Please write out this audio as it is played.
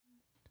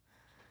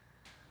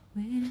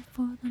Waiting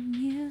for the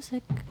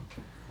music.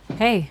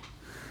 Hey.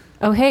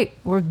 Oh, hey,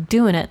 we're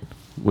doing it.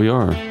 We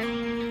are.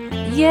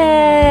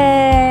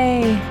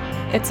 Yay!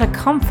 It's a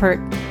comfort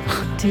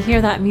to hear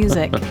that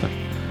music.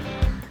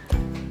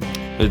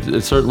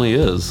 It certainly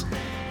is.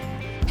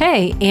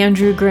 Hey,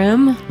 Andrew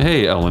Grimm.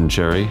 Hey, Ellen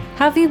Cherry.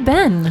 How have you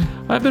been?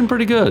 I've been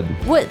pretty good.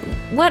 What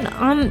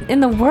in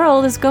the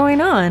world is going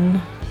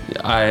on?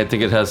 I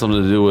think it has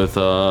something to do with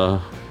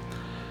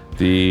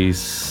the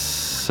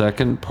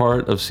second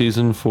part of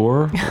season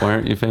 4. Why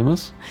Aren't You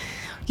Famous?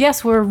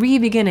 Yes, we're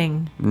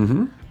re-beginning.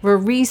 Mm-hmm. We're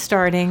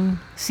restarting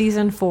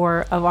season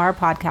 4 of our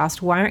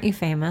podcast, Why Aren't You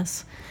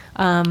Famous?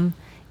 In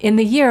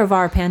the year of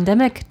our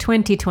pandemic,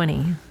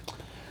 2020.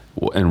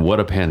 And what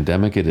a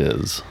pandemic it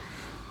is.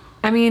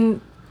 I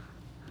mean,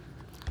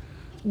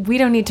 we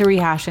don't need to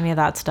rehash any of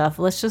that stuff.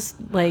 Let's just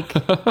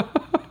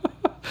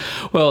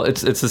Well,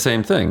 it's the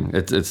same thing.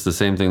 It's the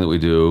same thing that we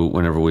do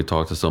whenever we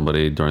talk to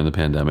somebody during the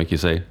pandemic. You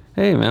say,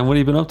 "Hey, man, what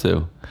have you been up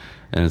to?"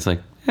 And it's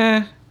like,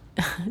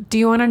 Do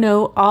you want to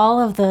know all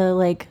of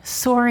the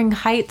soaring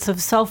heights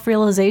of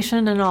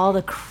self-realization and all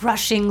the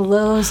crushing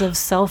lows of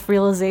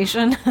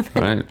self-realization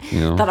right?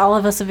 that all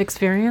of us have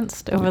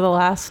experienced over the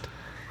last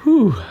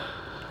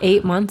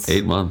 8 months?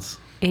 8 months.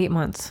 8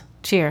 months.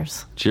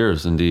 Cheers.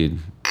 Cheers, indeed.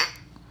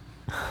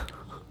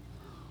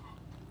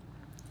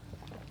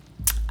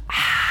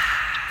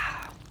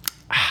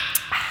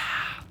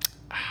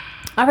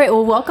 All right,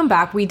 well, welcome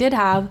back. We did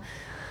have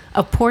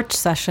a porch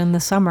session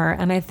this summer,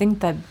 and I think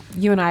that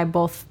you and I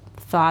both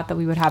thought that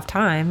we would have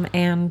time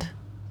and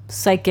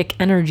psychic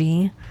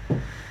energy.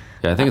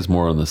 Yeah, I think it's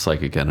more on the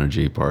psychic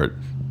energy part.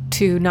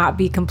 To not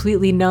be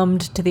completely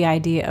numbed to the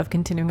idea of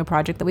continuing a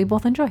project that we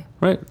both enjoy.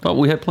 Right. Well,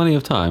 we had plenty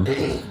of time.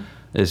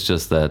 It's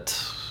just that,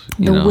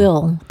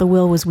 The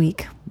will was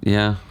weak.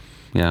 Yeah.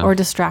 Or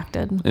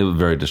distracted. It was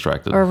very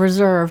distracted. Or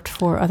reserved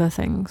for other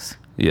things.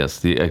 Yes,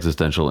 the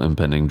existential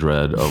impending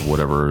dread of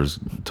whatever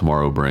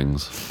tomorrow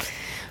brings.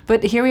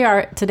 But here we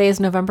are. Today is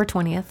November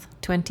 20th,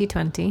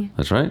 2020.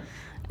 That's right.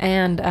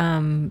 And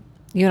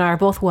you and I are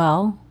both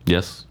well.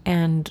 Yes.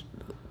 And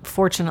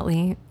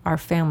fortunately, our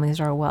families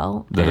are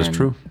well. That is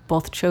true.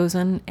 Both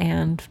chosen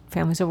and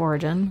families of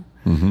origin.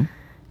 Mm-hmm.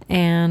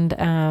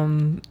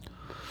 And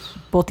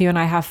both you and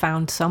I have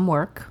found some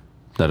work.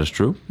 That is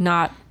true.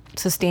 Not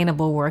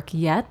sustainable work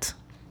yet,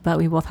 but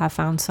we both have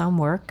found some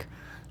work.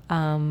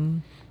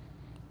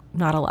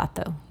 Not a lot,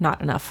 though.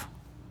 Not enough.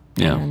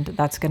 Yeah. And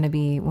that's going to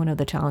be one of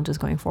the challenges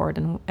going forward.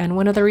 And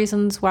one of the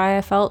reasons why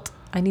I felt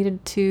I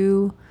needed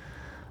to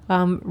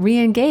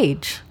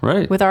re-engage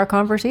with our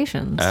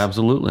conversations.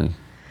 Absolutely.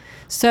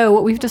 So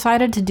what we've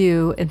decided to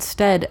do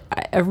instead,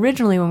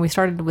 originally when we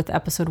started with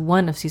episode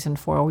 1 of season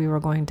 4, we were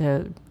going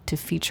to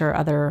feature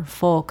other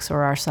folks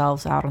or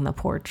ourselves out on the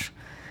porch.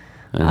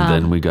 And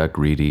then we got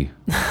greedy.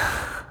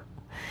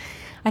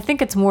 I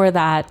think it's more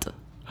that...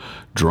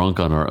 Drunk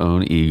on our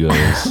own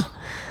egos.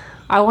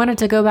 I wanted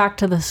to go back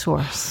to the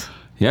source.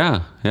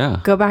 Yeah.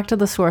 Go back to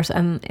the source.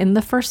 And in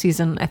the first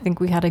season, I think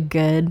we had a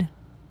good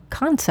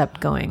concept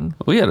going.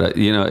 We had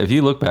if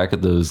you look back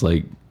at those,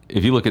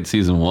 if you look at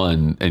season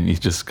 1 and you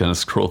just kind of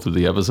scroll through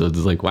the episodes,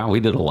 it's like, wow,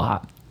 we did a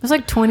lot. It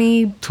was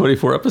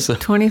 24 episodes.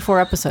 24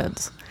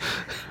 episodes.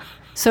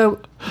 So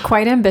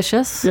quite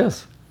ambitious.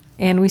 Yes.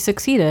 And we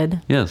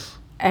succeeded. Yes.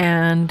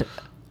 And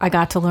I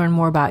got to learn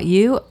more about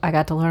you. I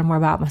got to learn more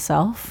about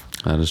myself.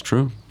 That is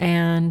true.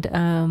 And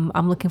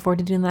I'm looking forward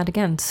to doing that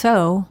again.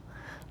 So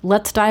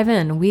let's dive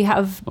in. We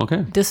have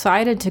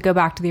decided to go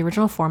back to the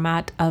original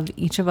format of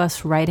each of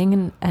us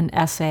writing an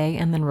essay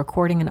and then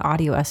recording an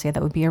audio essay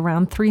that would be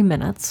around 3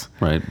 minutes.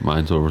 Right.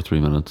 Mine's over 3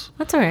 minutes.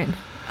 That's all right.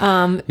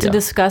 To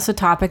discuss a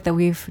topic that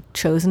we've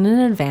chosen in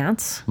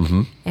advance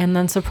and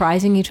then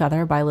surprising each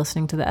other by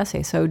listening to the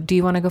essay. So do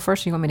you want to go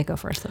first or do you want me to go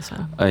first this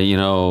time?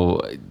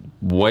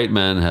 White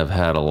men have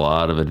had a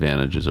lot of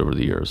advantages over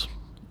the years.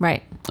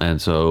 Right.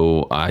 And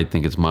so I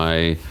think it's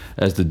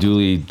as the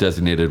duly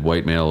designated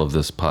white male of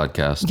this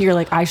podcast. You're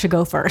like, I should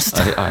go first.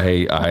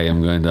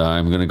 I'm going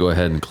to go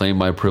ahead and claim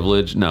my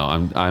privilege. No,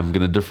 I'm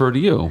going to defer to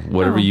you,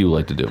 whatever you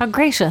like to do. How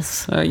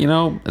gracious.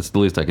 It's the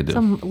least I could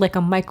do. Like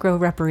a micro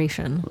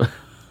reparation.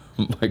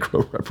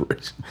 Micro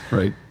reparation,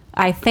 right?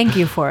 I thank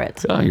you for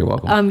it. Oh, you're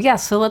welcome.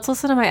 Yes, so let's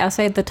listen to my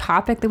essay. The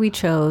topic that we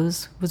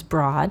chose was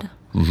broad,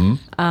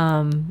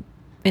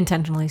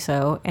 intentionally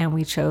so, and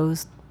we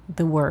chose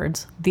the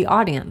words, the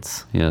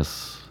audience.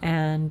 Yes.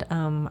 And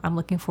I'm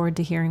looking forward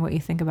to hearing what you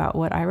think about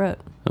what I wrote.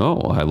 Oh,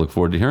 well, I look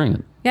forward to hearing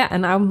it. Yeah,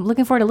 and I'm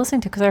looking forward to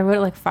listening to it because I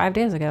wrote it 5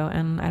 days ago,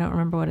 and I don't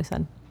remember what I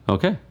said.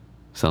 Okay.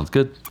 Sounds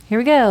good. Here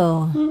we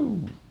go.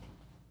 Ooh.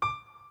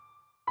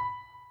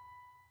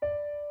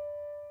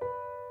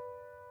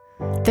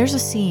 There's a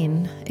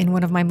scene in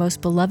one of my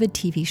most beloved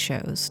TV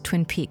shows,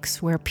 Twin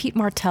Peaks, where Pete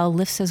Martell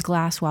lifts his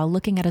glass while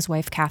looking at his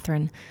wife,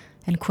 Catherine,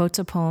 and quotes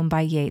a poem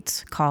by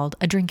Yeats called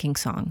A Drinking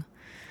Song.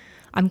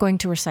 I'm going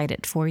to recite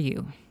it for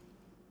you.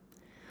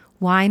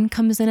 Wine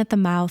comes in at the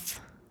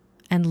mouth,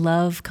 and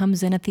love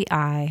comes in at the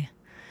eye.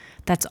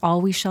 That's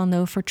all we shall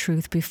know for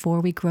truth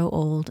before we grow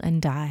old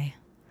and die.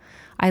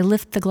 I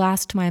lift the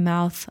glass to my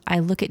mouth, I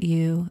look at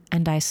you,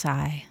 and I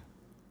sigh.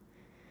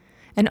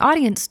 An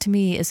audience to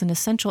me is an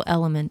essential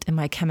element in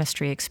my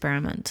chemistry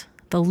experiment.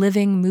 The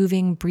living,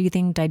 moving,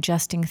 breathing,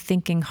 digesting,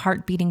 thinking,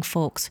 heart-beating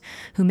folks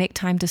who make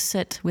time to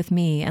sit with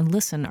me and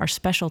listen are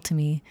special to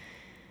me.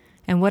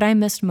 And what I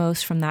missed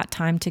most from that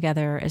time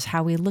together is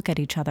how we look at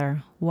each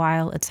other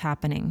while it's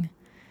happening.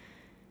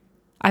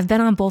 I've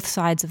been on both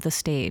sides of the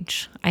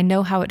stage. I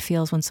know how it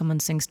feels when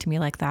someone sings to me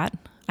like that.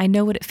 I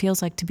know what it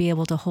feels like to be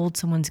able to hold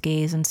someone's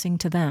gaze and sing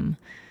to them.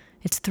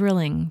 It's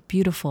thrilling,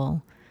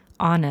 beautiful,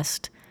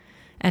 honest,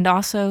 and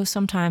also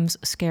sometimes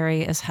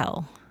scary as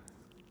hell.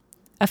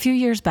 A few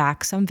years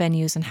back, some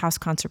venues and house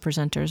concert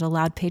presenters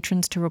allowed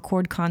patrons to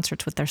record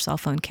concerts with their cell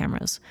phone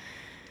cameras.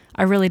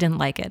 I really didn't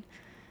like it.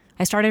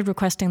 I started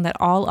requesting that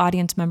all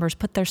audience members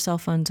put their cell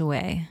phones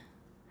away.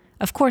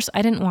 Of course,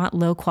 I didn't want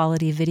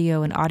low-quality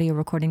video and audio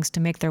recordings to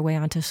make their way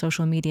onto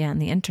social media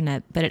and the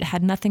internet, but it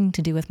had nothing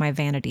to do with my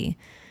vanity.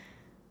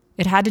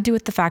 It had to do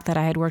with the fact that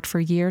I had worked for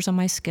years on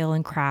my skill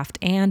and craft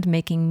and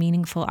making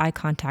meaningful eye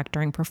contact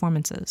during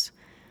performances.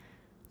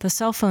 The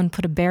cell phone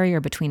put a barrier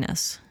between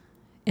us.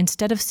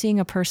 Instead of seeing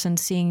a person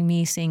seeing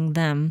me seeing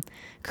them,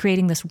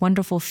 creating this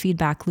wonderful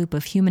feedback loop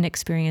of human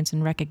experience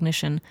and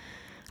recognition,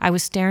 I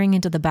was staring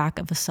into the back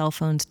of a cell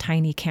phone's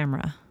tiny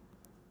camera.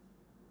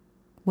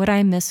 What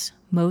I miss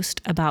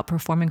most about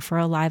performing for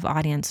a live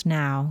audience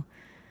now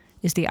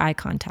is the eye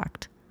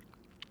contact.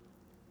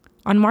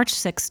 On March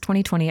 6,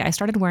 2020, I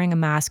started wearing a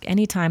mask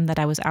anytime that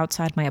I was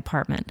outside my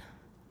apartment.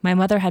 My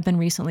mother had been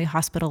recently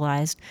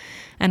hospitalized,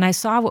 and I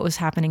saw what was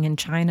happening in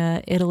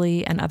China,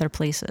 Italy, and other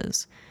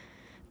places.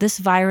 This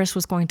virus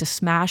was going to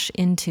smash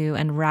into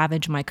and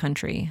ravage my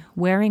country.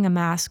 Wearing a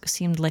mask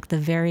seemed like the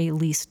very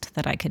least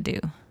that I could do.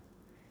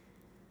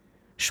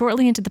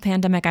 Shortly into the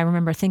pandemic, I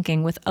remember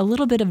thinking, with a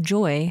little bit of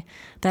joy,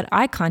 that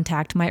eye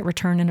contact might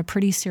return in a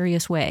pretty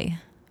serious way.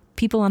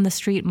 People on the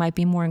street might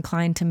be more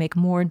inclined to make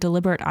more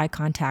deliberate eye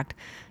contact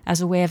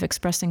as a way of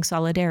expressing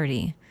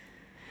solidarity.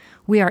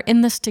 "We are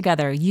in this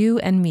together, you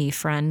and me,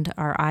 friend,"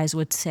 our eyes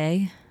would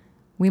say.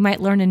 We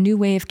might learn a new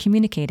way of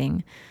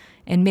communicating,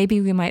 and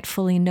maybe we might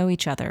fully know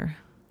each other.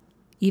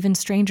 Even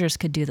strangers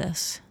could do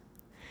this.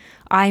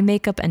 Eye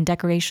makeup and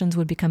decorations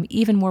would become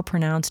even more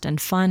pronounced and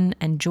fun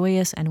and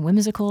joyous and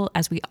whimsical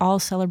as we all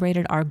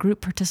celebrated our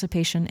group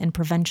participation in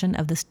prevention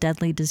of this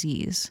deadly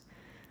disease.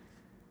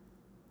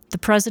 The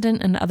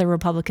president and other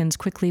Republicans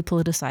quickly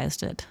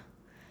politicized it.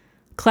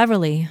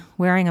 Cleverly,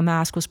 wearing a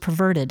mask was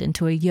perverted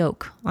into a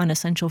yoke on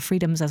essential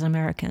freedoms as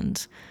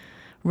Americans,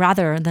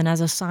 rather than as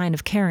a sign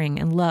of caring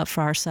and love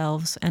for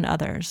ourselves and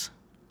others.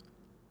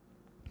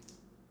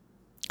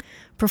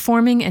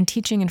 Performing and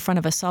teaching in front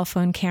of a cell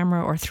phone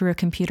camera or through a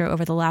computer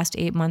over the last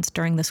 8 months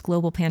during this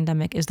global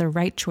pandemic is the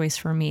right choice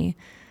for me,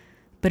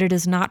 but it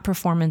is not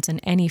performance in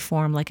any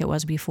form like it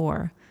was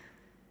before.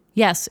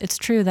 Yes, it's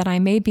true that I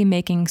may be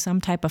making some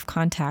type of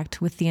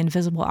contact with the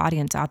invisible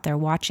audience out there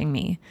watching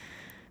me,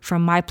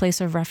 from my place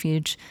of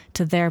refuge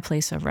to their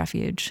place of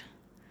refuge.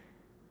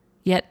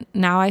 Yet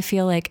now I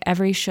feel like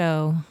every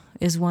show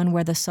is one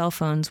where the cell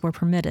phones were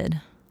permitted,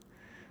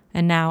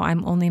 and now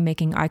I'm only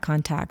making eye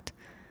contact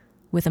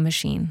with a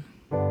machine.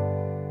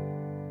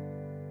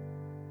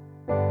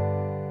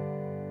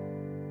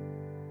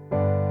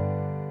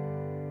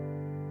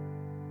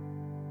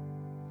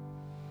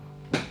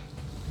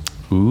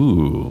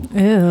 Ooh.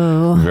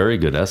 Ooh. Very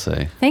good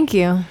essay. Thank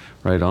you.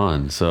 Right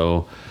on.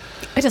 So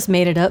I just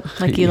made it up,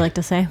 like you like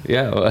to say.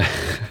 Yeah.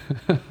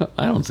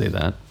 I don't say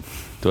that.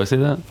 Do I say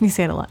that? You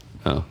say it a lot.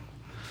 Oh.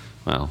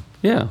 Well,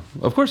 yeah.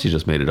 Of course you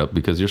just made it up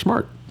because you're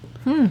smart.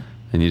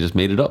 And you just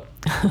made it up.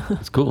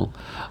 It's cool.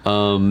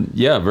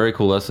 Yeah, very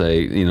cool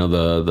essay. You know,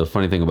 the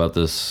funny thing about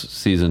this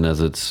season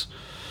as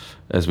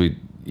we,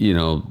 you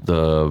know,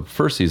 the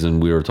first season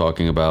we were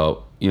talking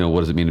about, you know, what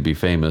does it mean to be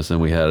famous?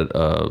 And we had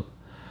a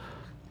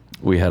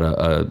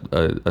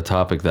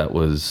topic that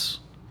was,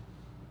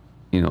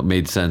 you know,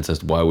 made sense as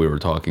to why we were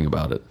talking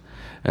about it.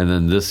 And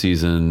then this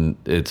season,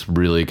 it's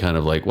really kind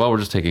of like, well, we're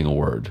just taking a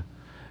word.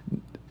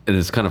 And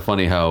it's kind of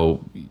funny how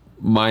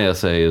my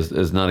essay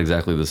is not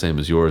exactly the same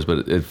as yours,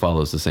 but it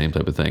follows the same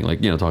type of thing.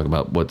 Like, you know, talking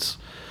about what's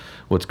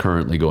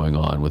currently going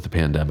on with the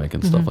pandemic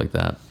and stuff like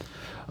that.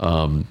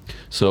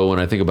 So when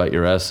I think about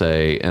your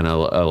essay, and I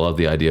love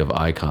the idea of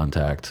eye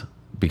contact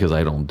because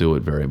I don't do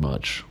it very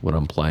much when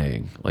I'm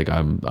playing. Like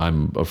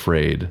I'm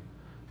afraid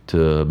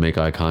to make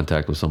eye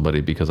contact with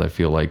somebody because I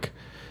feel like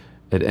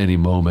at any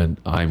moment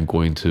I'm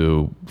going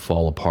to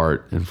fall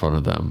apart in front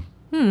of them.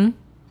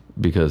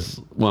 Because,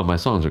 well, my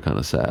songs are kind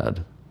of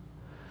sad.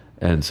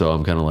 And so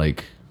I'm kind of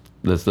like,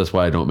 that's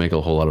why I don't make a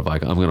whole lot of eye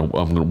contact.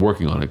 I'm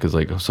working on it because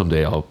like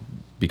someday I'll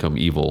become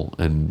evil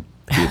and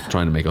be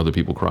trying to make other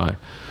people cry.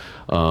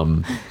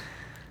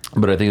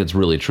 But I think it's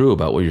really true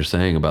about what you're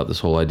saying about this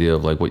whole idea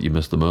of like what you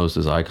miss the most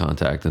is eye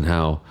contact and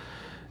how,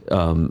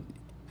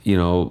 you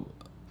know,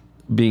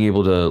 being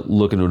able to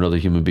look into another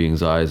human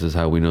being's eyes is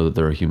how we know that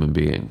they're a human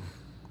being.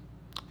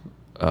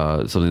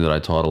 Something that I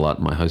taught a lot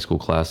in my high school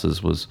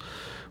classes was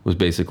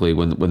basically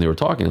when they were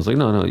talking, I was like,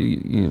 no,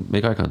 you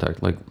make eye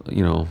contact. Like,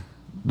 you know,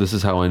 this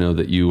is how I know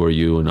that you are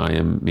you and I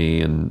am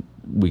me, and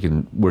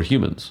we're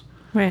humans.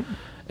 Right.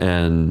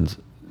 And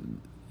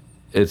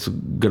it's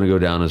going to go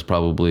down as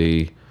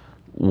probably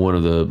one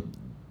of the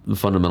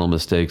fundamental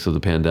mistakes of the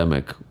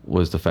pandemic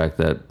was the fact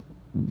that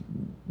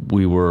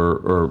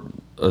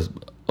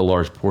a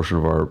large portion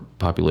of our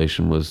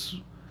population was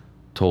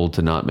told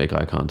to not make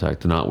eye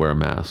contact, to not wear a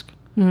mask.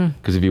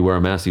 Because if you wear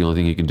a mask, the only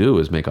thing you can do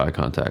is make eye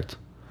contact.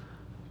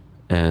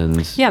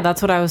 And yeah,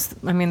 that's what I was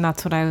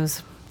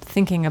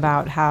thinking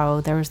about,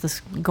 how there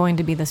was going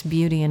to be this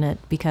beauty in it,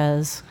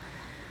 because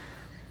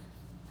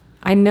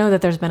I know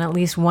that there's been at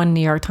least one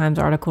New York Times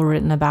article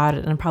written about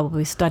it and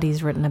probably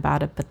studies written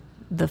about it, but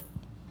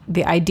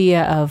the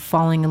idea of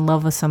falling in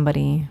love with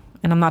somebody,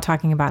 and I'm not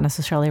talking about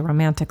necessarily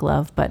romantic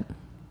love, but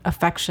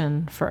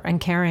affection for and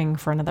caring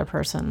for another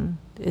person,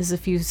 is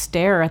if you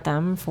stare at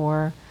them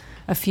for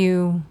a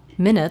few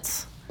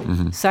minutes,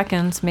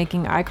 seconds,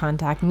 making eye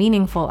contact,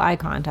 meaningful eye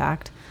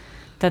contact,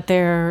 that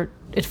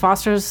it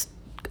fosters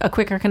a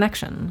quicker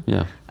connection.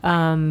 Yeah.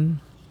 And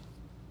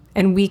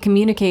we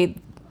communicate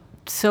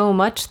so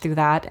much through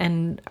that.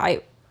 And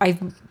I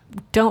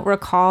don't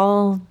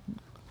recall,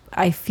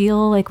 I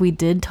feel like we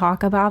did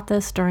talk about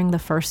this during the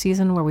first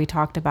season, where we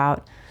talked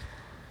about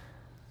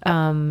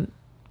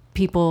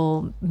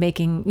people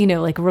making,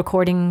 like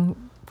recording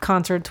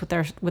concerts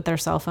with their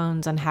cell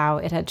phones, and how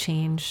it had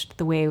changed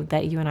the way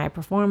that you and I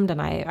performed.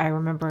 And I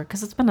remember,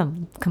 because it's been a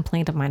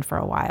complaint of mine for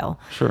a while.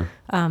 Sure.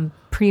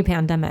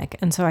 Pre-pandemic.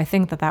 And so I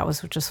think that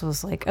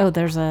was like, oh,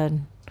 there's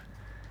an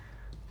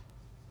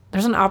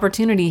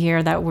opportunity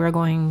here that we're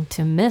going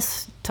to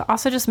miss, to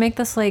also just make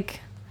this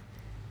like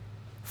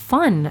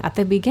fun at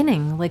the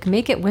beginning, like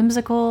make it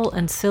whimsical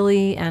and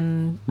silly,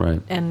 and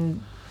right,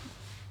 and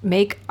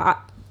make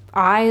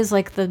eyes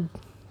like the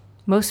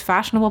most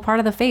fashionable part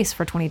of the face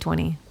for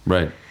 2020.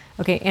 Right.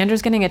 Okay,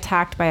 Andrew's getting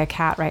attacked by a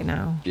cat right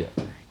now. Yeah.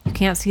 You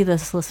can't see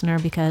this, listener,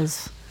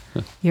 because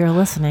you're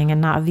listening and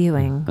not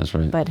viewing. That's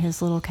right. But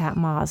his little cat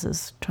Moz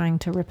is trying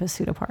to rip his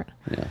suit apart.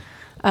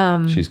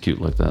 Yeah. She's cute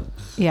like that.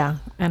 Yeah,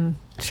 and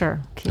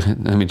sure. Cute.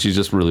 I mean, she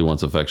just really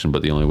wants affection,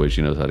 but the only way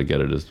she knows how to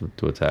get it is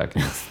to attack.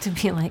 To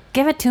be like,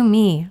 give it to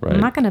me. Right. I'm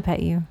not going to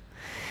pet you.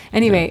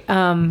 Anyway,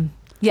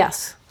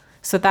 yes.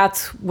 So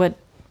that's what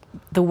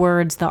the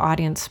words the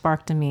audience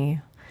sparked in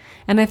me.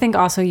 And I think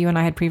also you and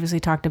I had previously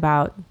talked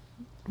about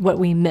what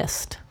we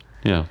missed.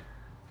 Yeah.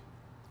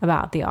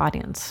 About the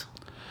audience,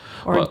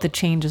 or the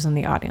changes in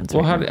the audience.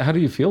 Well, how do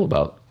you feel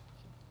about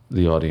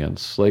the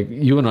audience? Like,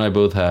 you and I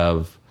both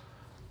have,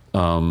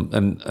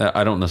 and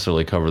I don't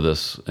necessarily cover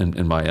this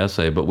in my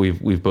essay, but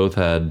we've both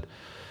had,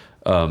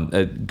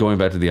 going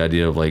back to the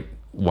idea of like,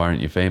 why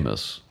aren't you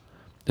famous?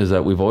 Is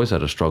that we've always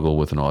had a struggle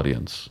with an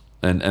audience.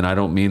 And I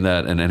don't mean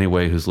that in any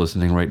way who's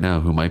listening right now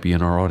who might be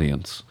in our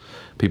audience.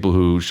 People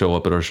who show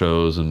up at our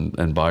shows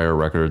and buy our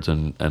records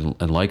and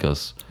like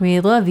us.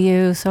 We love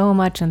you so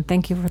much, and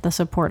thank you for the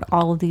support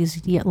all of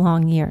these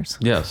long years.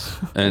 Yes.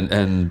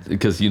 And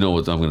because you know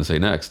what I'm going to say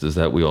next is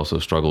that we also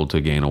struggle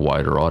to gain a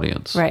wider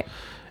audience. Right.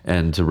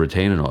 And to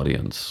retain an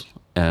audience.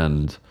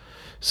 And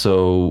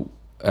so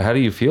how do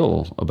you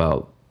feel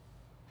about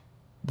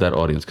that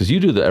audience? Because you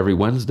do that every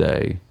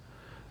Wednesday,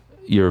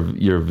 your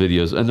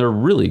videos, and they're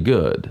really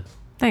good.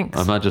 Thanks.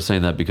 I'm not just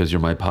saying that because you're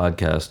my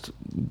podcast,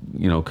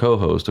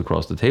 co-host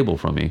across the table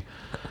from me,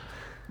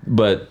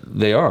 but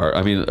they are.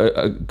 I mean,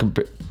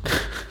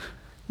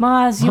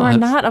 Moz, you are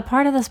not a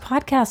part of this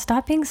podcast.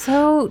 Stop being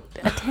so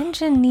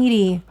attention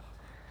needy.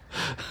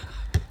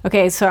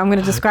 Okay, so I'm going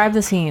to describe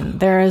the scene.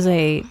 There is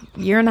a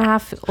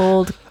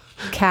 1.5-year-old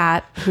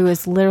cat who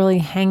is literally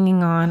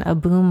hanging on a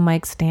boom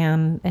mic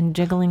stand and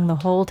jiggling the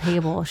whole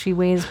table. She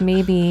weighs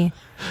maybe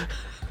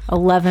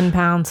 11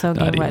 pounds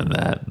soaking wet. Not even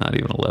that. Not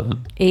even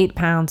 11. 8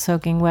 pounds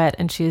soaking wet,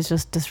 and she's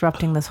just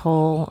disrupting this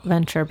whole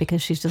venture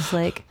because she's just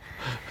like,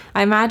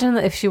 I imagine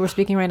that if she were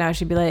speaking right now,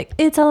 she'd be like,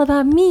 it's all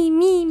about me,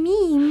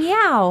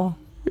 meow.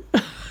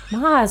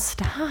 Moz,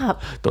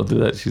 stop. Don't do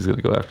that. She's going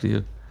to go after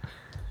you.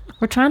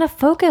 We're trying to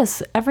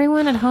focus.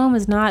 Everyone at home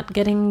is not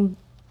getting,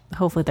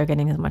 hopefully they're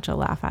getting as much a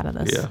laugh out of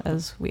this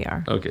as we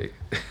are. Okay.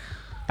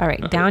 All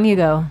right, down you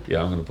go.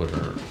 Yeah, I'm going to put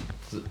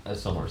her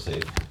somewhere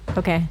safe.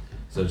 Okay.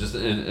 So just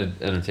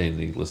entertain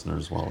the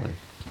listeners while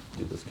I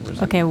do this.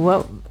 Okay,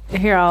 well,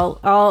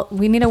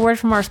 we need a word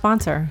from our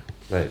sponsor.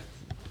 Right.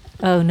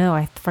 Oh no,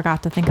 I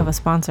forgot to think of a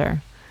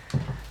sponsor.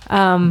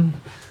 Am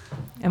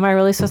I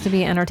really supposed to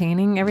be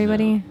entertaining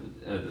everybody?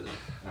 No.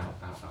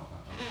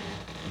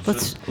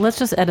 Let's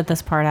just edit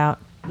this part out.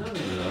 No,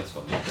 that's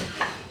fine.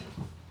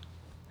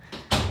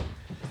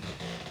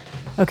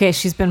 Okay,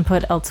 she's been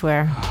put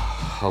elsewhere.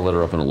 I'll let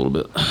her up in a little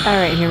bit. All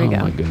right, here we go.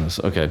 Oh my goodness.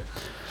 Okay.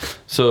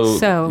 So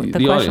the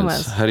question audience,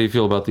 was, how do you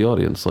feel about the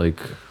audience? Like,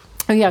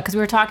 oh yeah, because we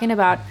were talking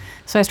about,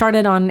 so I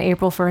started on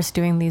April 1st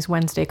doing these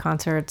Wednesday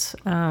concerts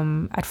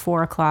at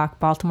 4:00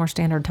 Baltimore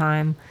Standard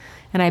Time,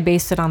 and I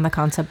based it on the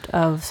concept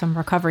of some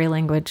recovery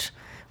language,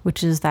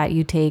 which is that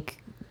you take,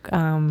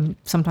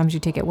 sometimes you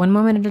take it 1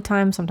 moment at a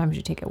time, sometimes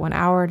you take it 1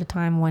 hour at a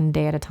time, 1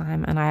 day at a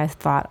time, and I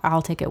thought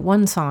I'll take it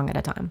 1 song at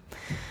a time.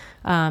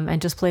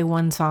 and just play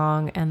one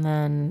song and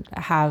then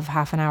have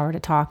half an hour to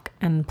talk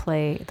and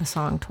play the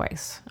song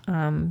twice,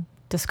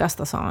 discuss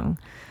the song.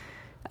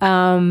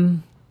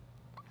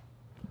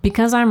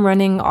 Because I'm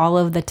running all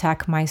of the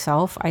tech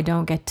myself, I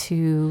don't get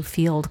to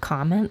field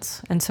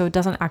comments. And so it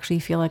doesn't actually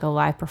feel like a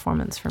live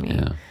performance for me.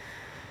 Yeah.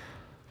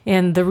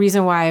 And the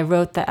reason why I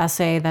wrote the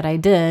essay that I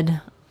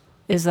did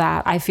is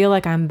that I feel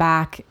like I'm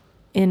back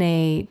in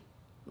a,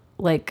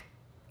 like,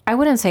 I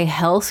wouldn't say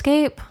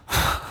hellscape.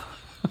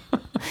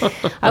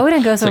 I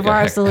wouldn't go so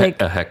far as to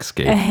like a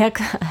hexscape. A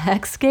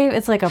hexscape.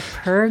 It's like a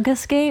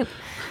purgascape,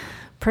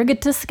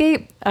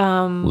 purgatuscape.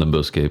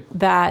 Limboscape.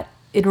 That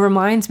it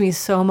reminds me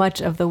so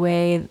much of the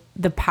way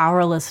the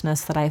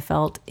powerlessness that I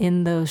felt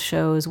in those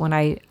shows when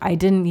I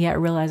didn't yet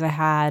realize I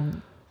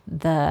had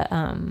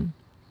the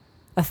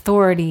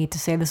authority to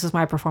say, this is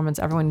my performance.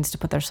 Everyone needs to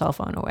put their cell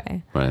phone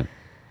away. Right.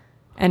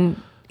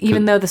 And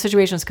even though the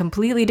situation is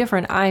completely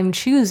different, I'm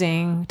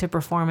choosing to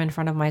perform in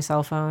front of my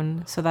cell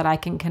phone so that I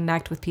can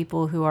connect with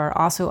people who are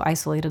also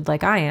isolated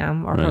like I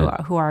am, or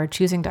who are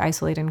choosing to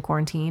isolate and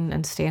quarantine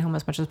and stay at home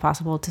as much as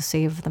possible to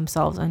save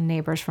themselves and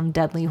neighbors from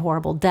deadly,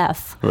 horrible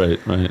death. Right.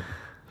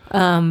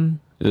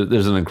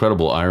 There's an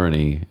incredible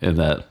irony in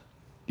that,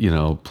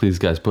 please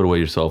guys, put away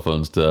your cell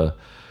phones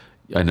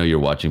I know you're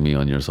watching me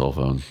on your cell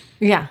phone.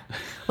 Yeah.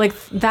 Like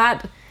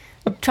that,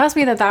 trust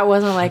me that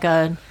wasn't like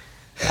a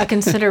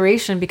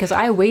consideration, because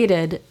I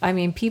waited. I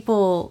mean,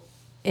 people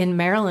in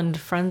Maryland,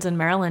 friends in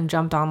Maryland,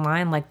 jumped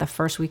online like the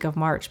first week of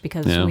March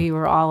because we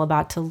were all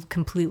about to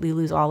completely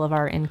lose all of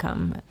our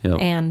income. Yep.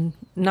 And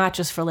not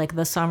just for like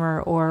the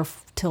summer or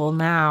till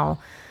now,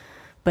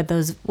 but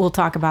we'll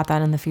talk about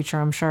that in the future,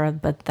 I'm sure.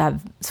 But that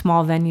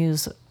small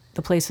venues,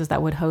 the places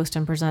that would host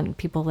and present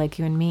people like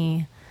you and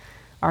me,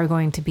 are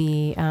going to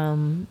be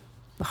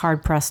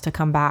hard pressed to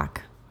come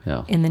back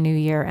in the new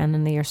year and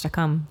in the years to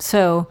come.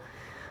 So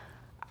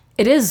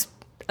it is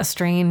a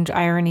strange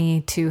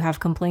irony to have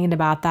complained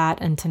about that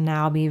and to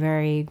now be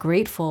very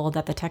grateful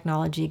that the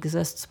technology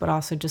exists, but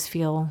also just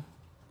I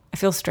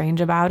feel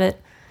strange about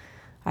it.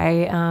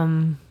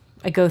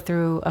 I go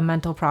through a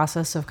mental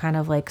process of kind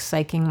of like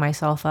psyching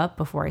myself up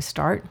before I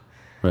start.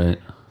 Right.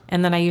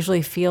 And then I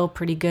usually feel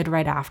pretty good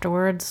right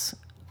afterwards.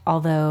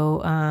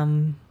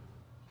 Although,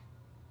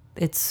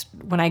 it's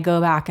when I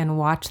go back and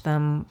watch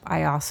them,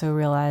 I also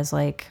realize,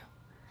 like,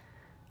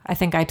 I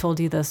think I told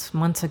you this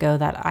months ago,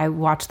 that I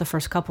watched the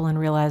first couple and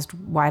realized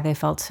why they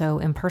felt so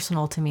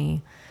impersonal to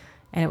me.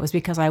 And it was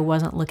because I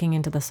wasn't looking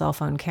into the cell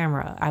phone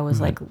camera. I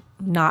was like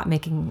not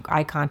making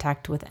eye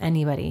contact with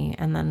anybody.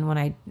 And then when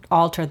I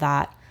altered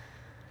that,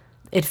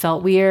 it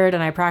felt weird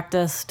and I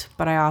practiced,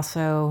 but I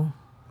also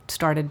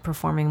started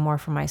performing more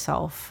for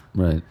myself.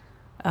 Right.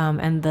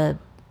 And the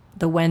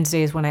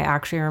Wednesdays when I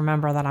actually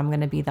remember that I'm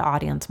going to be the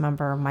audience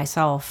member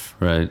myself.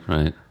 Right.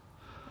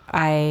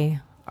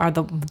 Are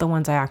the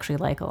ones I actually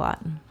like a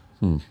lot.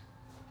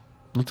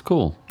 That's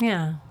cool.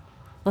 Yeah.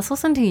 Let's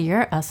listen to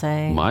your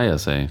essay. My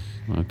essay.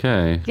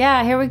 Okay.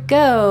 Yeah, here we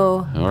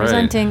go. All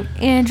Presenting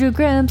Andrew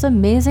Graham's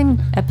amazing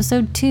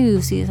episode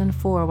 2, season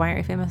 4, Why Aren't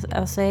You Famous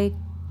essay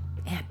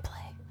and play.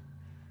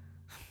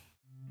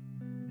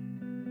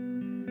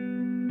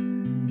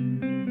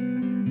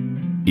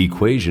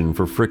 Equation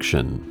for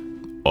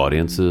friction,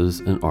 audiences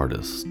and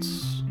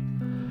artists.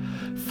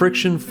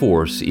 Friction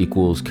force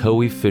equals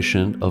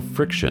coefficient of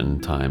friction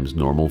times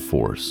normal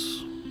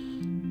force.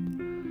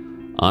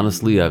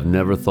 Honestly, I've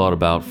never thought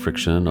about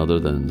friction other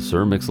than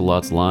Sir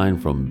Mix-a-Lot's line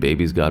from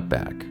Baby's Got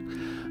Back.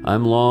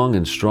 I'm long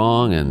and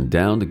strong and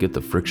down to get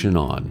the friction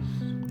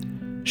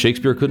on.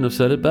 Shakespeare couldn't have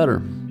said it better.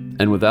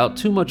 And without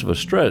too much of a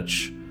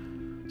stretch,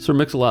 Sir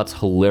Mix-a-Lot's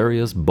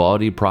hilarious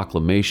bawdy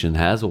proclamation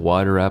has a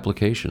wider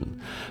application.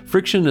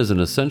 Friction is an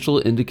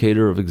essential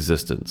indicator of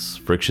existence.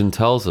 Friction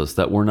tells us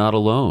that we're not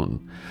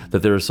alone,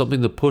 that there is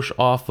something to push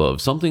off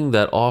of, something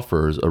that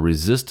offers a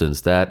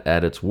resistance that,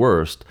 at its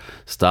worst,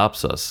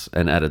 stops us,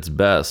 and at its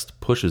best,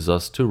 pushes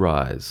us to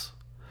rise.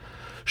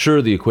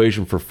 Sure, the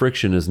equation for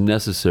friction is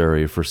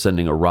necessary for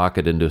sending a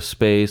rocket into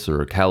space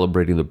or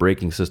calibrating the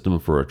braking system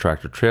for a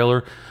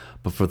tractor-trailer,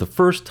 but for the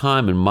first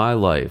time in my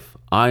life,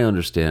 I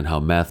understand how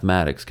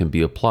mathematics can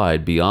be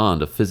applied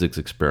beyond a physics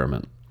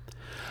experiment.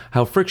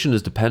 How friction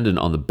is dependent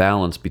on the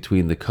balance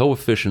between the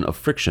coefficient of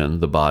friction,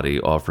 the body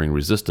offering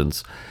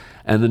resistance,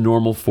 and the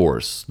normal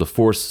force, the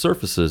force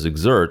surfaces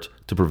exert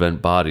to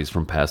prevent bodies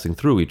from passing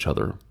through each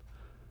other.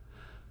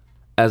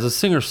 As a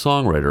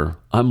singer-songwriter,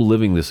 I'm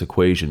living this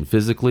equation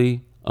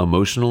physically,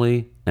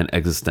 emotionally, and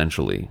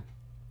existentially.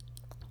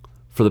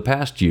 For the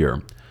past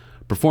year,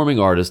 performing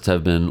artists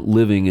have been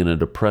living in a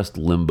depressed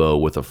limbo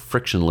with a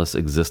frictionless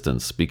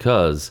existence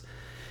because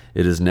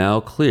it is now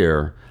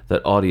clear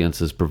that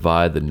audiences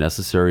provide the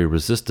necessary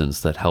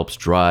resistance that helps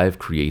drive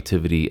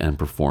creativity and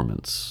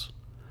performance.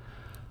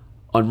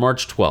 On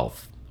March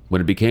 12th,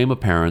 when it became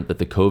apparent that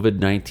the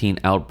COVID-19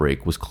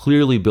 outbreak was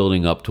clearly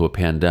building up to a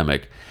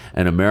pandemic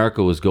and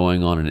America was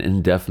going on an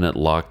indefinite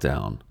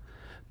lockdown,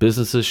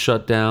 businesses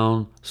shut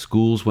down,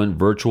 schools went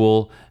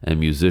virtual, and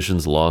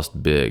musicians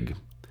lost big.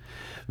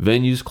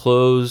 Venues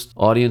closed,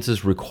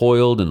 audiences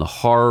recoiled in the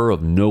horror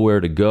of nowhere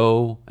to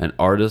go, and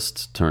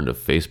artists turned to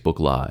Facebook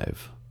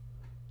Live.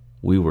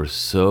 We were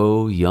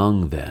so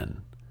young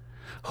then,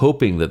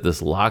 hoping that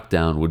this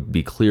lockdown would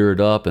be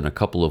cleared up in a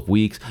couple of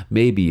weeks,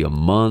 maybe a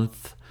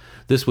month.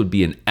 This would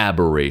be an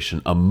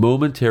aberration, a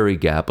momentary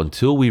gap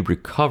until we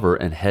recover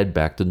and head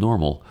back to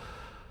normal.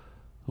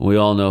 We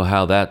all know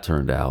how that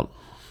turned out.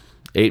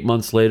 8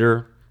 months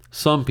later,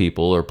 some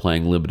people are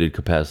playing limited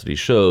capacity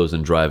shows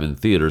in drive-in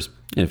theaters,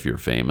 if you're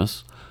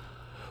famous.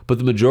 But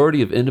the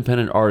majority of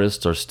independent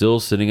artists are still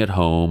sitting at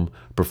home,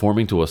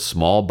 performing to a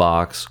small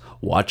box,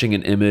 watching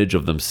an image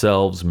of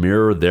themselves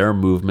mirror their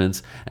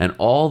movements, and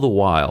all the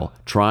while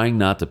trying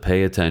not to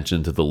pay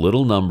attention to the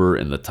little number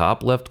in the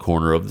top left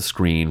corner of the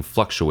screen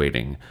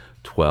fluctuating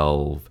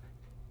 12,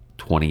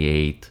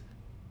 28,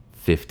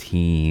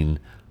 15,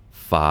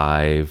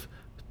 5,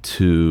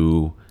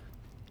 2,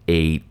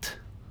 8.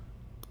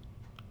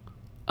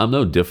 I'm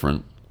no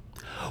different.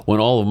 When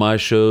all of my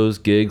shows,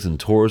 gigs, and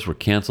tours were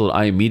canceled,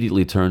 I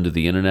immediately turned to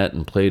the internet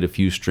and played a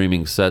few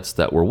streaming sets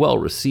that were well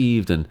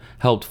received and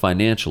helped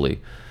financially.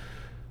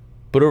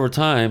 But over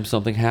time,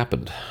 something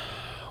happened.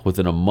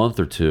 Within a month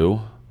or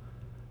two,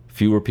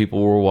 fewer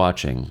people were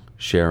watching,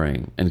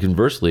 sharing, and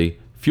conversely,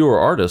 fewer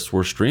artists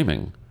were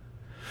streaming.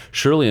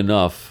 Surely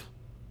enough,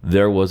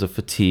 there was a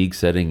fatigue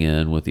setting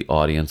in with the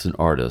audience and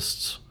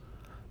artists.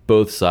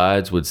 Both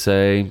sides would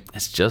say,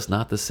 it's just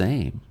not the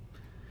same.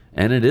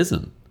 And it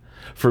isn't.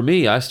 For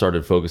me, I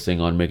started focusing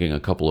on making a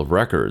couple of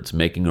records.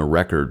 Making a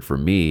record for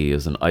me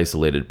is an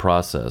isolated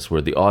process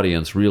where the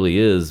audience really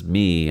is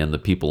me and the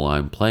people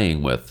I'm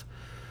playing with.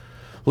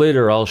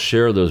 Later, I'll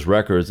share those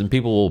records and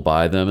people will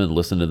buy them and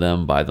listen to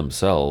them by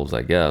themselves,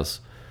 I guess.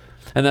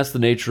 And that's the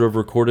nature of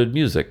recorded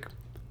music.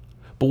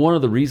 But one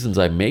of the reasons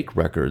I make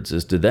records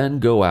is to then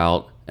go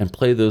out and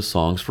play those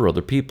songs for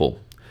other people,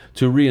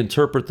 to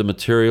reinterpret the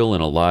material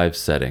in a live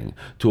setting,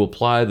 to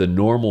apply the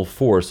normal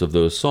force of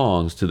those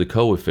songs to the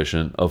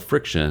coefficient of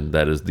friction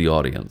that is the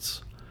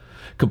audience.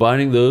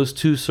 Combining those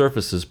two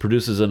surfaces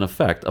produces an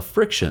effect, a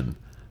friction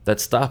that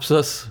stops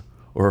us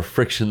or a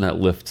friction that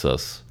lifts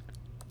us.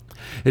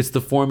 It's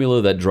the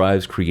formula that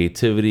drives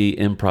creativity,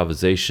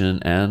 improvisation,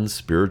 and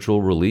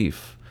spiritual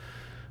relief.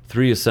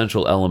 3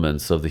 essential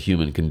elements of the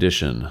human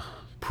condition: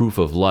 proof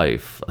of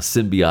life, a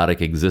symbiotic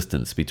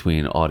existence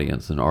between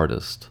audience and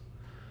artist.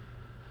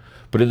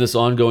 But in this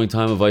ongoing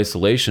time of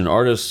isolation,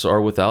 artists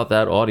are without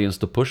that audience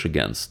to push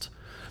against.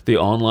 The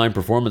online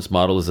performance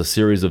model is a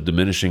series of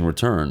diminishing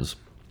returns.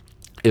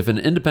 If an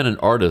independent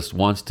artist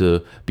wants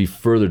to be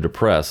further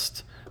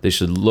depressed, they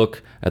should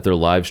look at their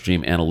live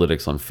stream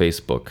analytics on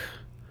Facebook.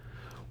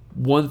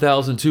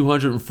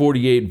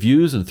 1,248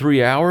 views in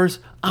 3 hours?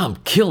 I'm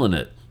killing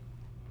it.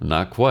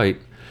 Not quite.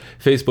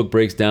 Facebook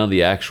breaks down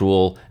the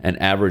actual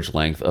and average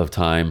length of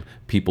time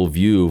people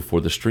view for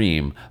the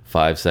stream.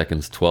 5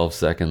 seconds, 12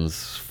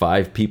 seconds.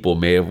 5 people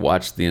may have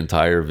watched the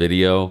entire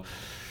video.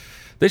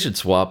 They should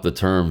swap the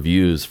term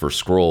views for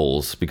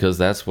scrolls because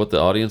that's what the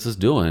audience is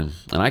doing,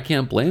 and I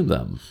can't blame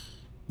them.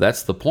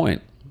 That's the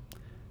point.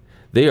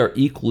 They are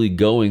equally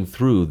going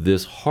through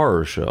this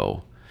horror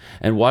show.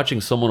 And watching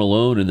someone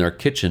alone in their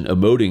kitchen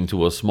emoting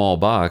to a small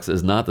box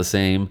is not the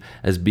same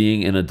as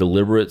being in a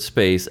deliberate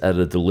space at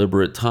a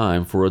deliberate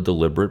time for a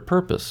deliberate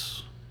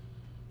purpose.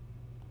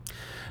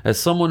 As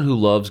someone who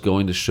loves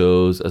going to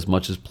shows as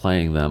much as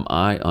playing them,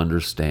 I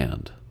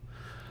understand.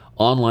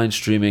 Online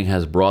streaming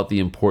has brought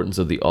the importance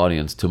of the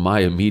audience to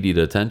my immediate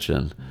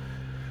attention.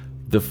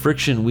 The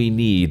friction we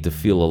need to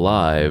feel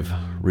alive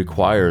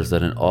requires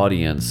that an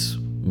audience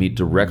meet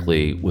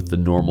directly with the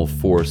normal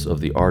force of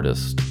the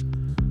artist.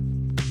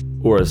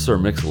 Or as Sir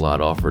Mix-a-Lot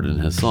offered in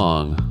his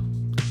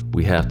song,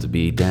 we have to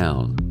be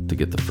down to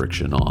get the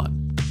friction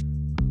on.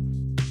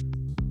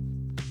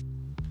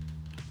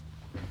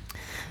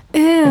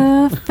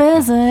 Ooh,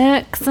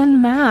 physics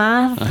and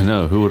math. I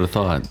know, who would have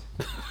thought?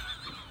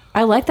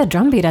 I like the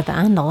drum beat at the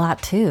end a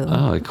lot too.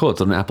 Oh, cool.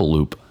 It's an Apple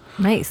loop.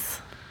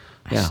 Nice.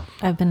 Yeah.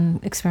 I've been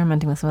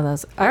experimenting with some of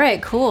those. All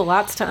right, cool.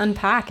 Lots to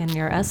unpack in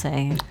your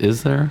essay.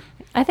 Is there?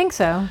 I think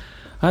so.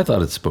 I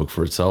thought it spoke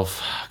for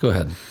itself. Go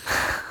ahead.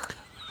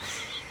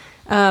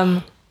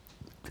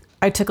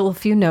 I took a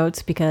few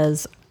notes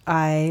because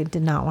I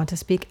did not want to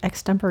speak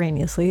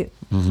extemporaneously.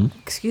 Mm-hmm.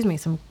 Excuse me,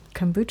 some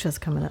kombucha's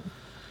coming up.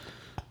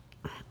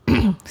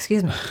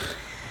 Excuse me.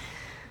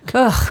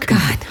 Oh,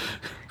 God.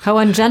 How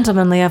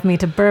ungentlemanly of me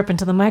to burp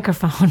into the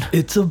microphone.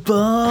 It's a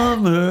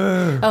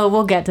bummer. Oh,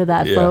 we'll get to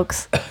that,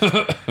 folks.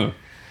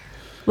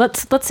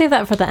 Let's save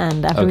that for the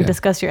end. After we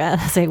discuss your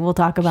essay, we'll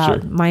talk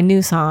about my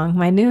new song,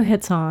 my new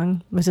hit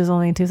song, which is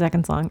only 2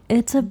 seconds long.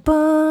 It's a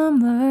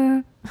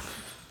bummer.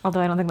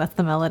 Although I don't think that's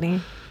the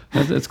melody.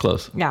 It's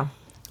close. Yeah.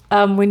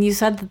 When you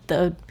said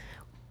that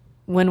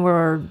when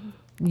we're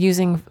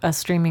using a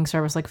streaming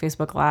service like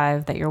Facebook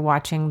Live, that you're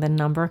watching the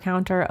number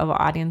counter of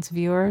audience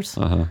viewers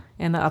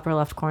in the upper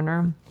left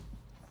corner.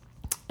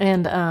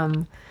 And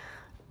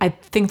I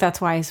think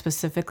that's why I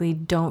specifically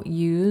don't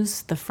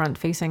use the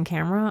front-facing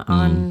camera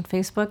on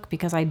Facebook,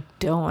 because I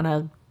don't want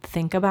to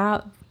think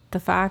about the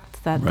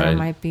fact that there Right.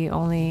 might be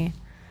only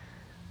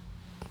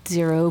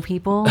 0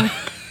 people.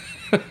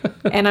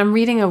 And I'm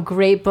reading a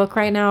great book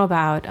right now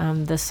about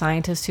the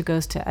scientist who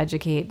goes to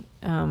educate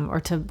or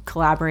to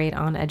collaborate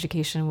on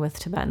education with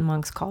Tibetan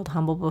monks called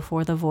Humble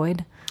Before the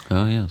Void.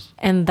 Oh, yes.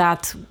 And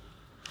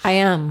I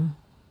am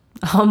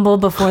humble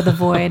before the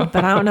void,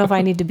 but I don't know if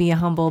I need to be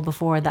humble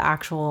before the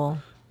actual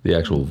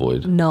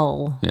void.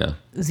 null Yeah.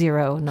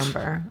 0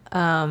 number.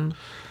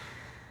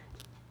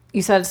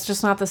 You said it's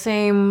just not the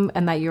same,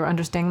 and that you're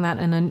understanding that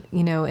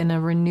in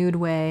a renewed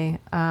way.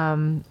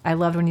 I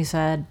loved when you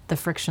said the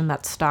friction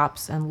that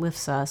stops and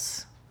lifts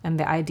us, and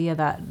the idea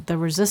that the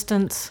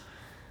resistance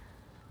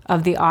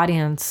of the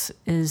audience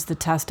is the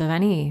test of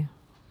any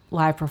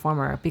live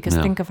performer. Because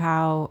think of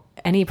how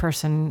any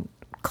person,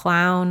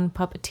 clown,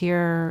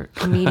 puppeteer,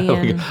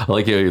 comedian, I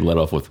like how you let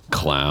off with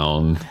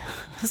clown.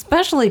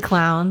 especially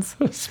clowns.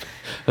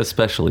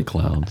 Especially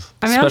clowns.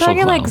 I mean, Special I'm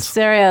talking like clowns.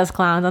 serious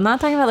clowns. I'm not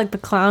talking about like the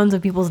clowns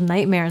of people's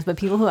nightmares, but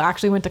people who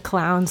actually went to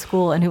clown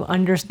school and who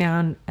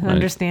understand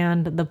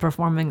the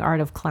performing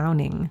art of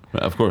clowning.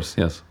 Of course,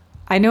 yes.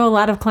 I know a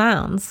lot of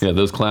clowns. Yeah,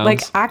 those clowns.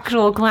 Like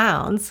actual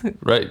clowns.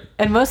 Right.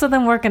 And most of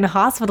them work in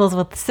hospitals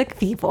with sick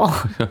people.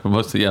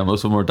 most of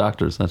them are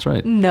doctors. That's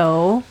right.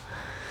 No.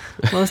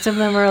 Most of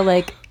them are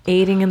like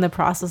aiding in the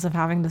process of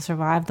having to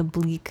survive the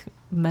bleak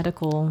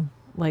medical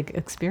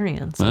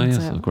experience. Oh, And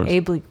yes, of course. A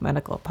bleak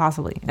medical,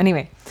 possibly.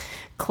 Anyway,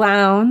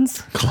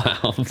 clowns,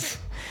 Clowns.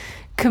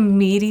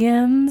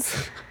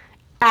 comedians,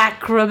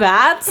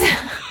 acrobats,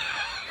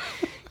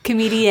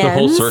 comedians. The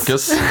whole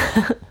circus.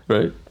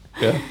 Right.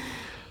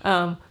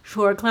 Yeah.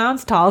 Short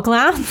clowns, tall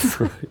clowns.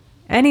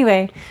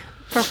 Anyway,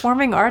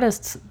 performing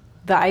artists,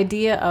 the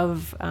idea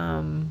of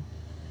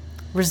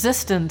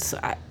resistance,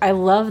 I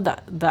love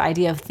the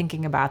idea of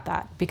thinking about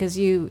that, because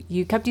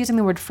you kept using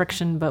the word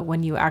friction, but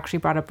when you actually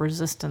brought up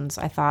resistance,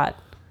 I thought,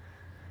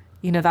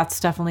 that's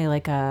definitely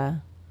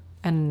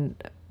and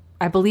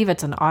I believe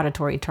it's an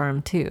auditory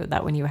term too,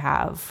 that when you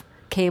have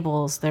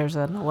cables, there's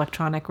an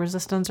electronic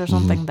resistance or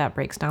something that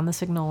breaks down the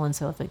signal, and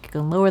so if you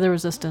can lower the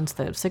resistance,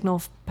 the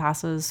signal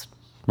passes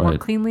more Right.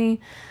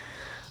 cleanly.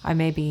 I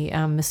may be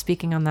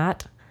misspeaking on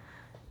that,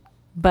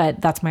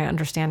 but that's my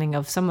understanding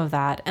of some of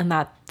that. And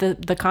that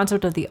the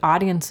concept of the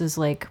audience is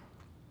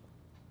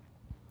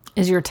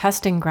your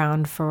testing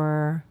ground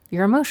for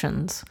your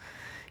emotions.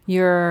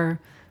 You're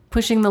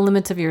pushing the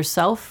limits of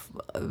yourself.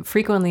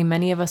 Frequently,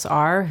 many of us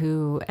are,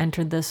 who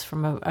entered this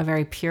from a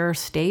very pure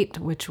state,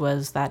 which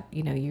was that,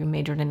 you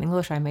majored in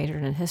English, I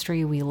majored in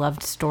history. We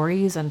loved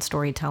stories and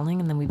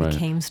storytelling, and then we Right.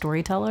 became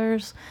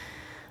storytellers.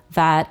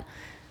 That,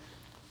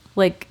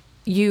 what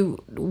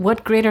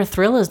greater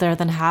thrill is there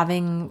than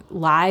having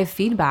live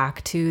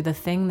feedback to the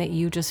thing that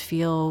you just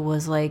feel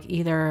was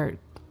either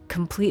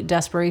complete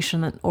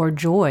desperation or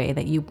joy,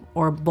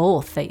 or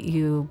both, that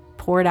you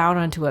poured out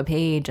onto a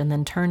page and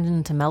then turned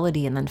into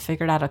melody and then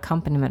figured out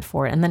accompaniment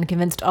for it and then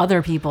convinced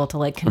other people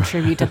to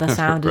contribute to the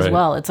sound as Right.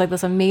 well. It's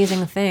this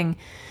amazing thing.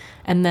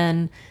 And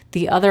then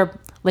the other,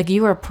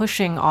 you are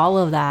pushing all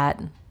of that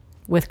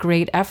with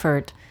great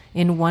effort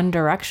in one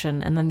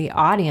direction, and then the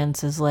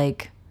audience is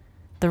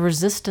the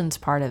resistance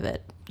part of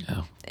it.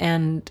 Yeah.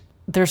 And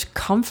there's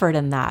comfort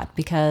in that,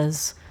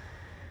 because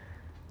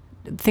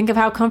think of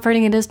how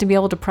comforting it is to be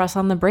able to press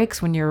on the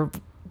brakes when you're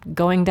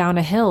going down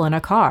a hill in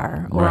a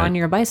car or Right. on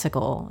your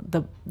bicycle.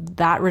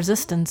 That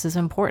resistance is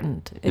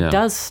important. It Yeah.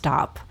 does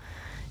stop.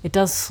 It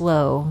does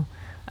slow.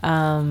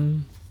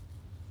 And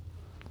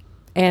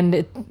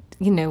I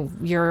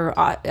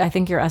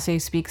think your essay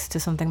speaks to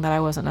something that I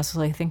wasn't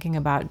necessarily thinking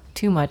about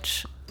too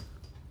much,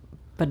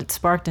 but it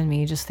sparked in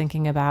me just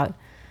thinking about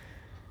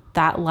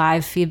that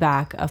live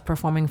feedback of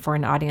performing for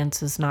an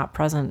audience is not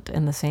present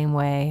in the same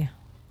way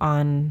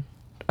on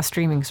a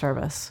streaming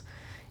service.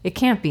 It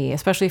can't be,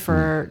 especially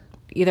for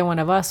either one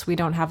of us. We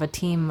don't have a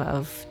team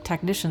of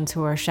technicians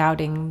who are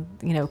shouting,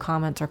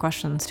 comments or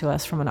questions to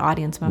us from an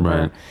audience member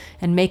Right.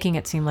 and making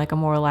it seem like a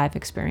more live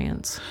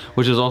experience.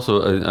 Which is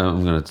also,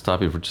 I'm going to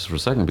stop you for a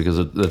second,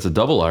 because that's a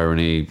double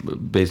irony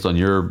based on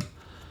your,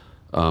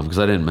 because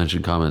I didn't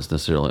mention comments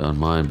necessarily on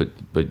mine,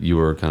 but you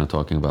were kind of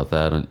talking about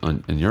that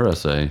in your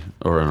essay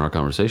or in our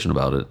conversation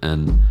about it,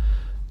 and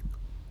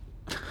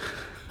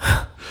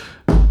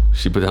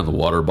she put down the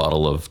water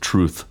bottle of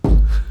truth.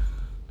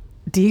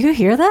 Do you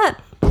hear that?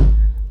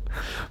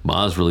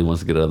 Maz really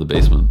wants to get out of the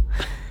basement.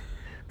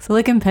 So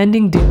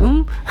impending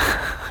doom?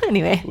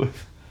 Anyway,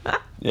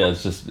 Yeah,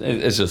 it's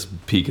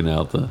just peeking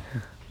out the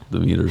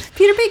meters.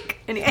 Peter Peak.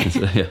 Anyway.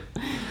 Yeah.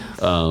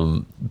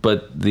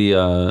 But the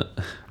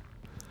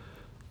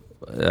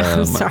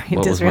I'm sorry, I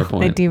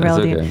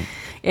derailed you. Okay.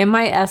 In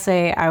my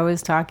essay, I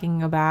was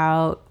talking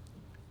about.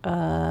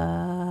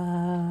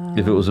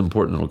 If it was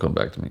important, it'll come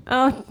back to me.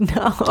 Oh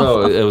no!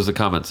 Oh, it was the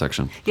comment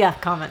section. Yeah,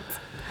 comments.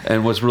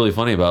 And what's really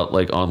funny about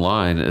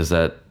online is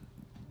that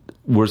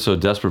we're so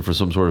desperate for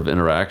some sort of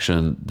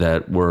interaction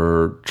that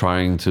we're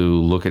trying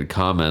to look at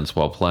comments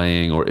while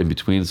playing or in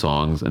between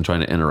songs and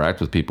trying to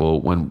interact with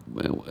people. When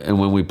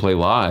we play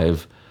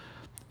live,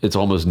 it's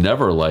almost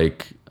never I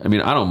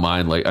don't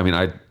mind.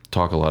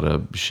 talk a lot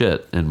of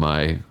shit in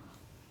my,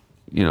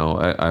 you know,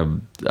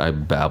 I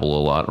babble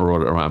a lot,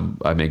 or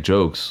I make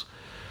jokes,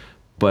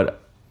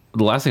 but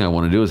the last thing I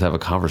want to do is have a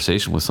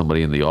conversation with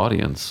somebody in the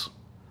audience.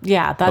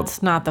 Yeah,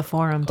 that's not the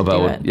forum to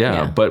do it.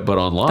 Yeah, but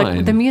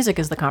online, the music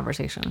is the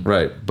conversation.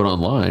 Right, but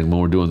online, when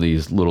we're doing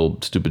these little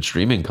stupid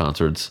streaming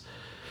concerts,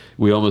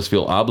 we almost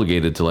feel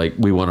obligated to, like,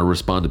 we want to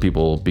respond to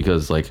people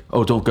because, like,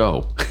 oh, don't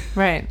go.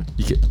 Right.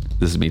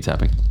 This is me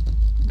tapping.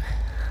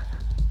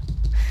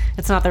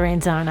 It's not the rain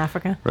sound in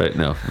Africa. Right,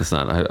 no, it's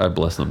not. I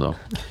bless them, though.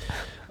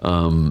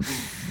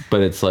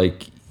 But it's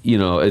like, you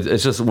know,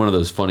 it's just one of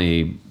those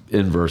funny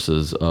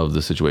inverses of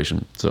the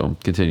situation. So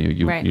continue.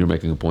 You're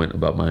making a point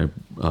about my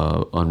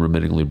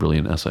unremittingly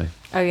brilliant essay.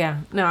 Oh,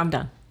 yeah. No, I'm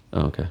done.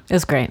 Oh, okay. It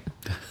was great.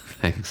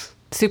 Thanks.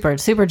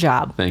 Super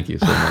job. Thank you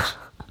so much.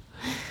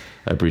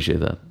 I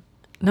appreciate that.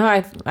 No,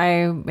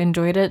 I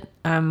enjoyed it.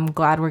 I'm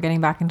glad we're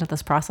getting back into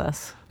this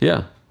process.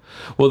 Yeah.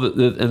 Well,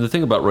 and the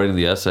thing about writing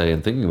the essay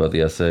and thinking about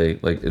the essay,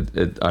 like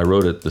I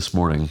wrote it this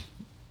morning.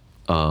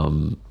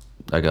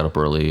 I got up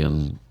early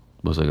and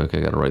was like, okay,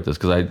 I got to write this,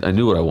 because I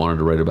knew what I wanted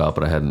to write about,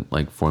 but I hadn't,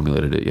 like,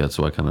 formulated it yet.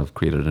 So I kind of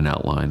created an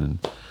outline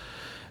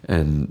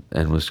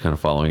and was kind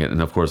of following it.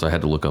 And of course, I had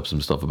to look up some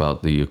stuff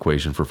about the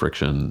equation for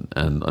friction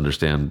and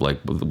understand,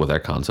 like, what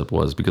that concept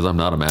was, because I'm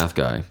not a math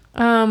guy.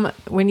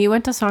 When you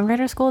went to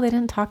songwriter school, they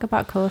didn't talk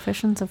about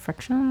coefficients of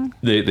friction?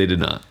 They did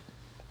not.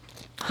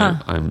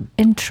 Huh. I'm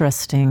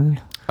interesting.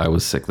 I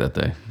was sick that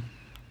day.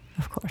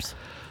 Of course.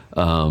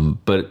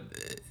 But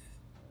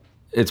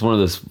it's one of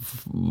those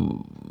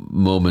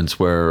moments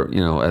where, you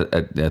know,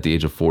 at the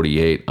age of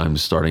 48, I'm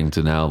starting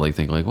to now, like,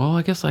 think, like, well,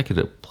 I guess I could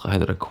apply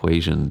that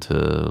equation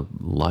to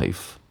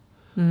life.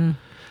 And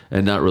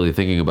not really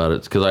thinking about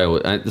it,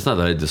 because it's not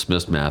that I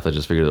dismissed math. I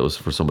just figured it was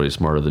for somebody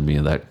smarter than me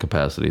in that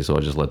capacity, so I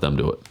just let them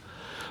do it.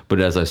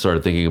 But as I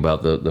started thinking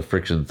about the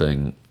friction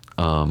thing,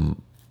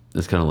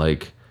 it's kind of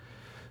like,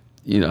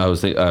 you know, I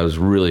was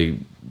really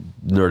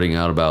nerding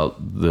out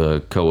about the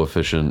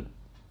coefficient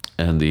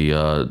and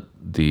the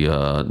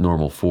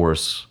normal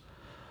force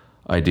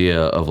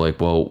idea of, like,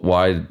 well,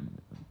 why,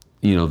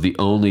 you know, the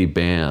only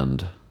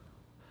band,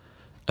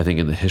 I think,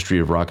 in the history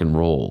of rock and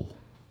roll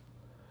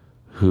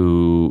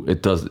who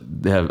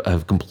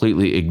have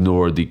completely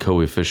ignored the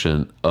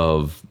coefficient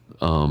of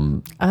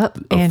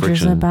Andrew's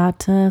friction. About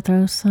to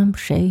throw some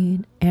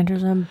shade.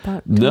 Andrew's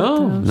about to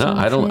No,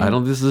 I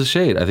don't. This is a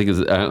shade. I think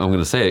I'm going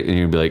to say it, and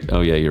you're going to be like,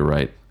 oh yeah, you're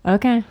right.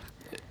 Okay.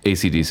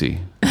 AC/DC.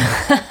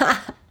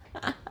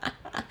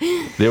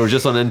 They were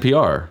just on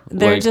NPR.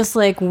 They're just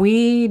like,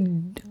 we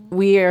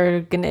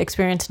are going to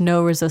experience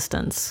no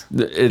resistance.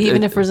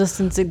 Even if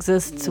resistance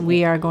exists,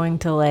 we are going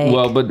to, like...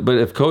 Well, but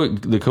if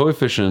the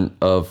coefficient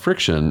of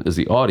friction is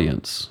the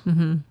audience,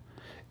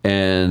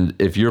 and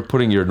if you're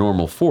putting your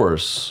normal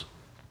force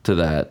to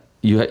that,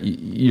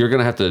 you're going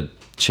to have to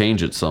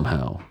change it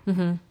somehow.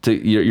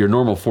 Your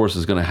normal force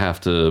is going to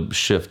have to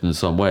shift in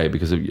some way,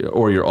 because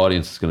or your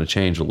audience is going to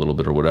change a little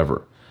bit or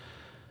whatever.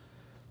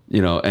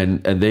 You know,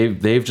 and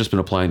they've just been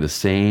applying the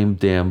same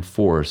damn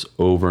force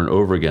over and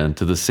over again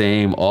to the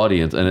same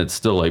audience, and it's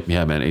still like,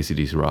 yeah, man,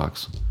 AC/DC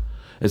rocks.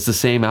 It's the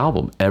same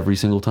album every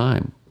single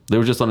time. They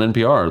were just on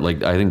NPR.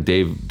 Like, I think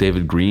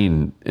David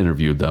Green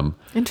interviewed them.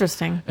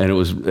 Interesting. And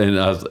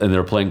and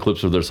they're playing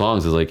clips of their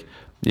songs. It's like,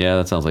 yeah,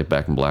 that sounds like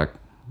Back in Black.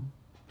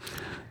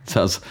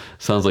 Sounds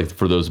like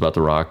For Those About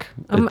to Rock.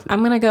 I'm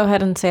gonna go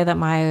ahead and say that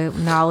my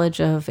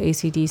knowledge of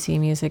AC/DC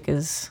music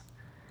is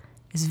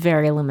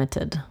very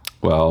limited.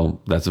 Well,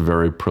 that's a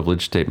very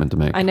privileged statement to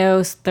make. I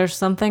know there's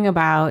something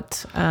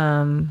about,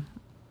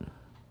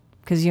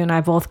 because you and I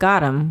both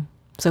got them,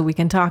 so we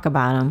can talk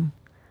about them.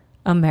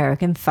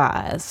 American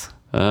Thighs.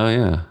 Oh,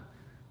 yeah.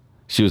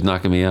 She was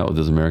knocking me out with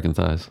those American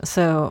Thighs.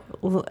 So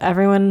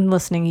everyone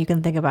listening, you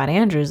can think about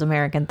Andrew's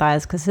American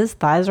Thighs, because his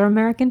thighs are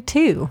American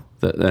too.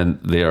 And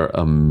they are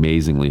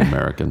amazingly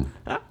American,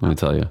 let me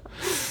tell you.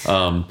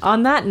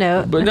 On that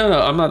note, but no,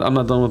 I'm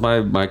not done with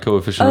my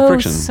coefficient of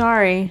friction.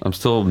 Sorry. I'm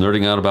still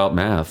nerding out about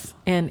math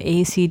and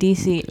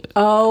AC/DC.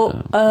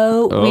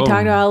 We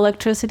talked about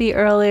electricity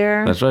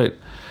earlier. That's right.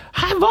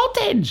 High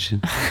voltage.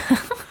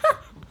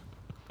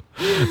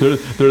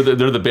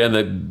 They're the band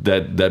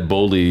that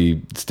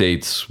boldly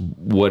states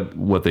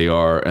what they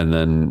are, and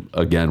then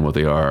again what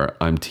they are.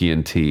 I'm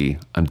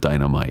TNT. I'm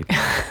dynamite.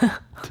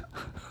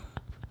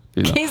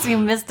 In case you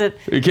missed it.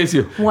 In case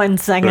you 1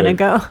 second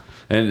ago.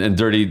 And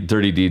dirty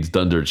deeds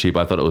done dirt cheap.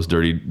 I thought it was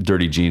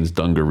dirty jeans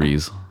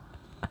dungarees.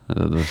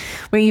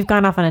 But you've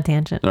gone off on a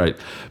tangent. All right,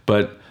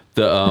 but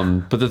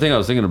the thing I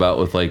was thinking about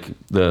with, like,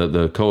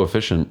 the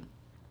coefficient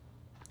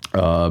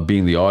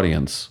being the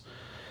audience,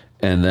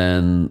 and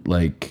then,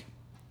 like,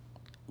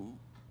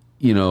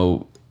 you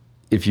know,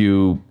 if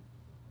you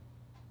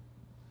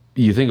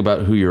think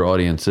about who your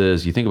audience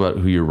is, you think about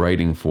who you're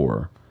writing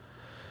for.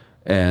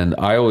 And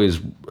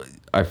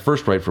I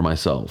first write for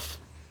myself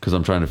because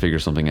I'm trying to figure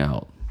something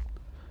out.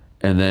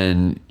 And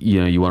then, you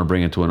know, you want to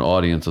bring it to an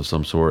audience of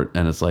some sort,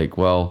 and it's like,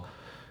 well,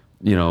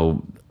 you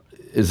know,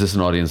 is this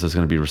an audience that's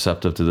going to be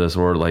receptive to this?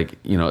 Or, like,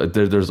 you know,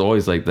 there's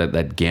always, like,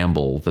 that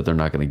gamble that they're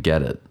not going to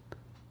get it.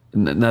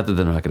 not that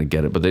they're not going to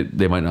get it, but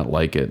they might not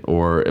like it,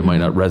 or it might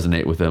not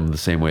resonate with them the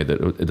same way that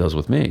it does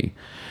with me.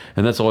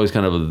 And that's always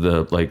kind of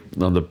the, like,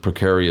 on the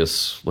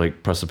precarious,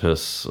 like,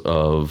 precipice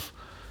of,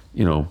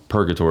 you know,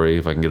 purgatory,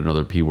 if I can get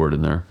another P word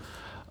in there.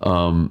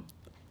 And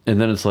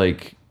then it's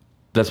like,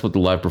 that's what the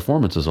live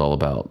performance is all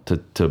about,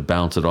 to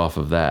bounce it off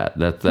of that.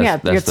 That's it's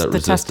that the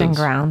resistance. testing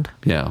ground.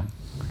 Yeah.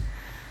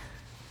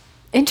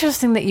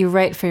 Interesting that you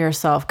write for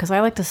yourself, because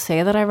I like to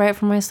say that I write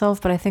for myself,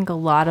 but I think a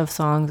lot of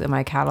songs in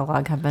my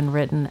catalog have been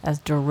written as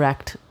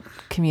direct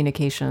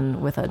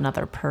communication with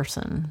another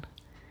person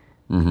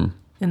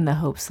in the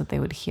hopes that they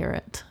would hear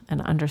it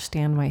and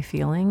understand my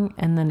feeling,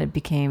 and then it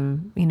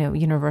became, you know,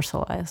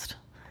 universalized.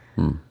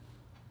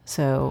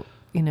 So,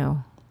 you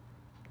know,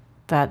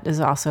 that is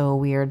also a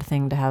weird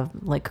thing to have,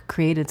 like,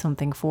 created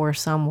something for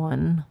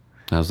someone.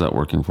 How's that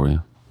working for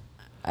you?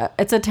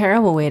 It's a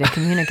terrible way to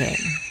communicate.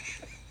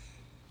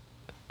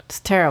 It's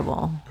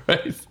terrible.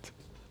 Right.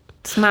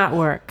 It's not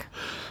work.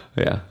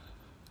 Yeah.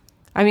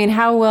 I mean,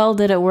 how well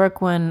did it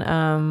work when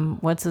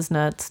what's his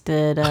nuts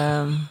did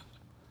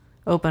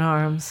Open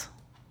Arms?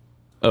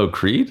 Oh,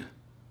 Creed?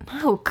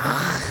 Oh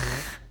God.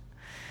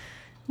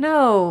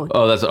 No.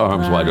 Oh, that's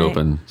Arms Wide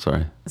Open.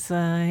 Sorry.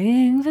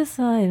 Sighing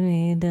beside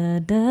me, da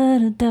da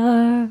da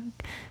dark.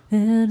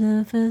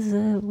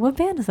 What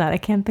band is that? I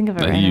can't think of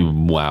it right now.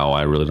 Wow,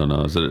 I really don't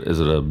know. Is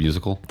it a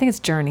musical? I think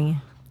it's Journey.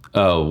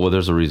 Oh, well,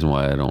 there's a reason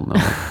why I don't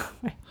know.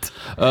 Right.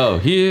 Oh,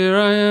 here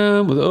I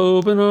am with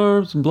open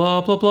arms and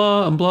blah, blah,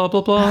 blah, and blah,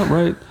 blah, blah,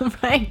 right?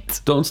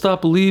 Right. Don't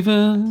stop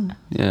believing.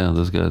 Yeah,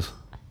 those guys.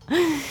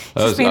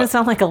 Just made it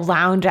sound like a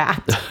lounge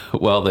act.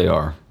 Well, they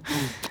are.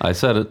 I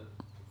said it.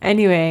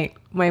 Anyway,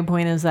 my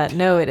point is that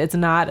no, it's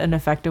not an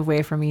effective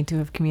way for me to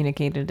have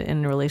communicated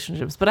in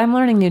relationships, but I'm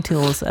learning new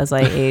tools as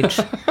I age.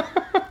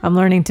 I'm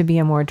learning to be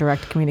a more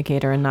direct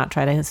communicator and not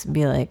try to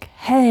be like,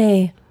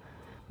 hey,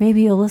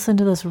 maybe you'll listen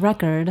to this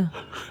record.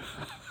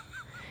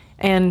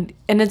 And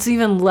it's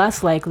even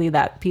less likely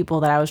that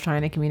people that I was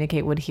trying to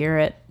communicate would hear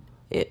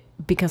it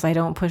because I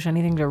don't push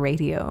anything to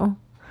radio.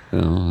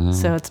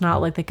 So it's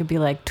not like they could be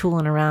like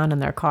tooling around in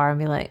their car and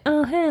be like,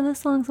 oh, hey, this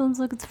song sounds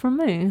like it's from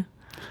me.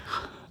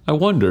 I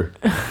wonder.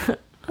 I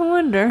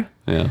wonder.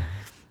 Yeah.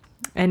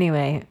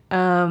 Anyway,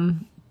 how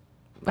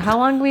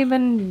long have we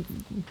been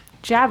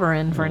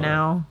jabbering for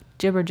now?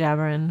 Jibber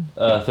jabbering.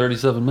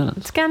 37 minutes.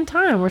 It's getting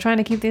time. We're trying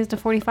to keep these to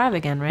 45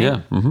 again, right?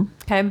 Yeah. Mm-hmm.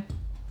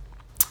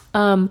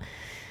 Okay.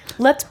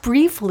 Let's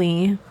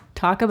briefly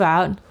talk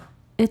about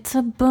It's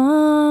a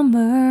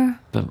Bummer.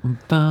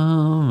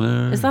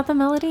 Bummer. Is that the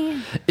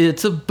melody?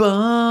 It's a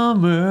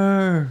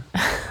bummer.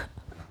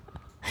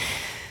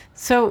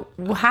 So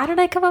how did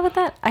I come up with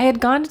that? I had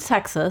gone to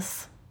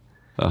Texas.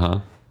 Uh-huh.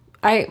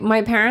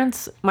 My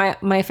parents,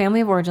 my family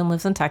of origin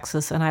lives in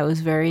Texas, and I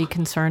was very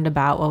concerned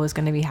about what was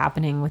going to be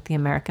happening with the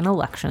American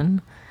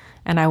election.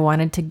 And I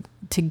wanted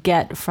to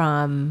get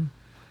from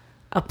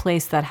a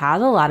place that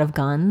has a lot of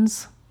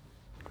guns,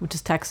 which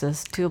is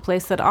Texas, to a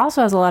place that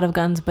also has a lot of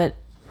guns, but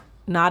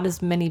not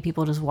as many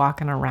people just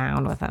walking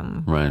around with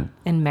them. Right.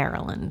 In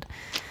Maryland.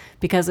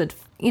 Because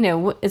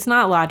it's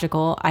not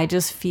logical. I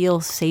just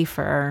feel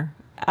safer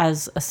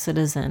as a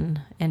citizen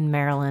in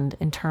Maryland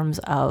in terms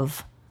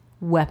of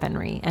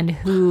weaponry and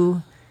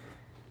who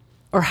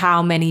or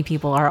how many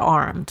people are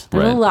armed.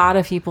 There's a lot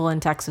of people in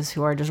Texas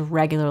who are just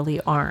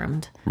regularly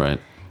armed. Right.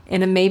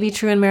 And it may be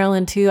true in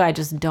Maryland too. I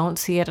just don't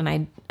see it, and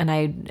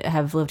I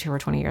have lived here for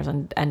 20 years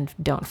and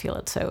don't feel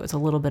it. So it's a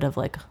little bit of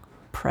like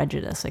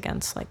prejudice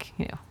against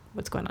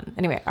what's going on.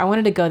 Anyway, I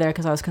wanted to go there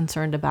because I was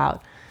concerned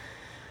about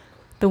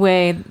the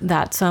way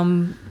that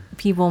some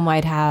people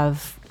might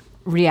have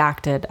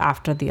reacted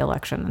after the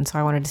election. And so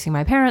I wanted to see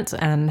my parents,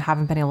 and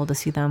haven't been able to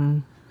see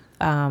them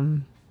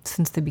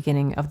since the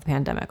beginning of the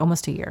pandemic,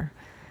 almost a year.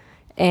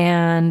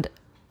 And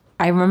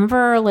I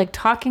remember like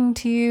talking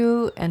to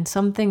you, and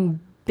something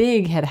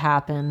big had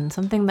happened,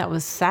 something that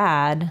was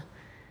sad,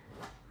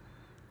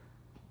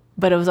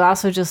 but it was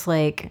also just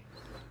like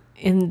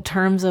in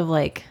terms of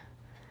like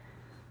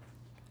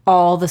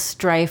all the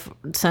strife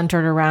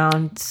centered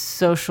around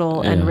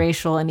social and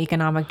racial and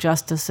economic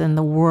justice in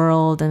the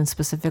world, and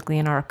specifically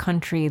in our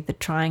country, the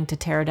trying to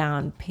tear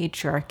down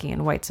patriarchy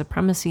and white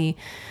supremacy,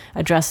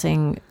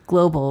 addressing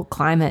global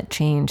climate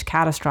change,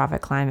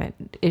 catastrophic climate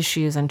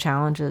issues and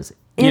challenges,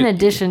 in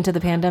addition to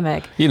the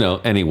pandemic.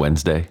 Any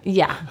Wednesday.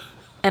 Yeah.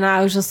 And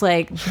I was just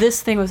like,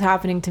 this thing was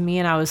happening to me,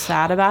 and I was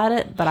sad about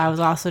it, but I was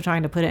also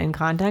trying to put it in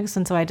context.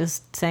 And so I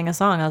just sang a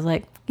song. I was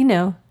like,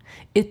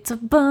 it's a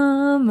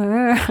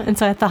bummer. And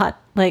so I thought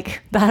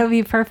like that would be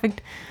a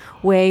perfect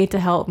way to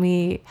help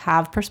me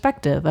have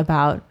perspective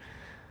about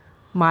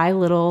my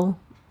little,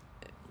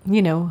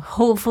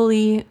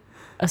 hopefully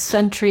a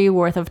century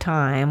worth of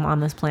time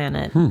on this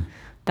planet.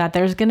 That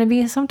there's going to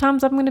be,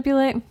 sometimes I'm going to be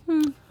like,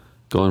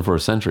 Going for a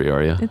century,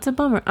 are you? It's a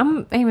bummer.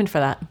 I'm aiming for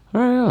that.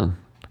 All right, on.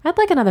 I'd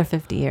like another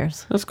 50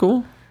 years. That's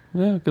cool.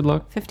 Yeah, good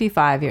luck.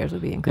 55 years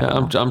would be Yeah,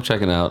 incredible. I'm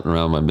checking out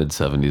around my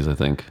mid-70s, I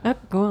think. Oh,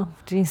 well,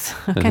 geez.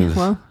 Okay,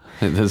 well.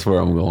 That's where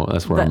I'm going.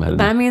 That's where I'm headed.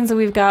 That means that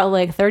we've got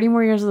like 30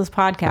 more years of this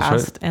podcast,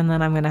 That's right. and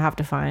then I'm going to have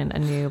to find a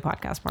new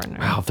podcast partner.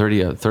 Wow,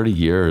 30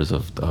 years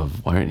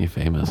of Why Aren't You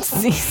Famous?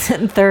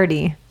 Season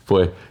 30.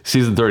 Boy,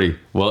 season 30.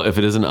 Well, if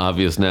it isn't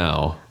obvious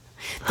now.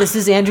 This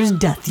is Andrew's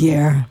death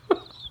year.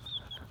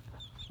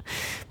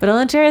 But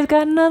Ellen Cherry's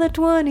got another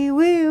 20.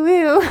 Woo,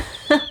 woo.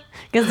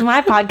 Because it's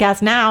my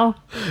podcast now.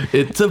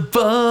 It's a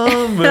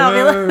bummer. I'll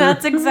be like,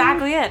 that's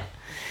exactly it.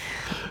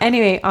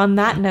 Anyway, on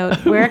that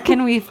note, where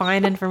can we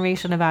find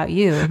information about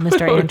you,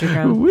 Mr. Andrew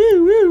Grome?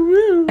 Woo, woo,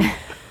 woo.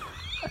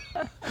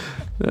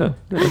 Yeah,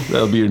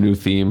 that'll be your new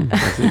theme. I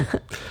think.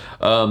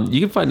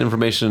 You can find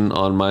information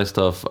on my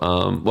stuff.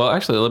 Well,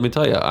 actually, let me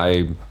tell you,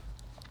 I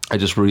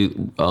just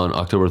on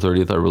October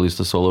 30th, I released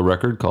a solo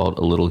record called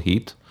A Little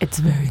Heat. It's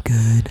very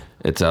good.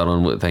 It's out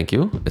on, thank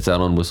you. It's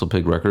out on Whistle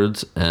Pig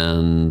Records,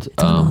 and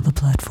It's on all the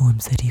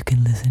platforms that you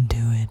can listen to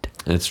it.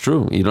 it's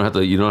true. You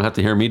don't have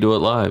to hear me do it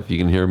live. You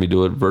can hear me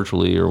do it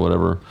virtually or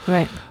whatever.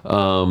 Right.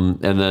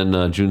 And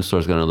then June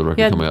Star's got another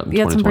record coming out in 2021.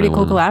 You had some pretty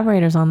cool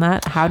collaborators on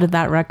that. How did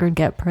that record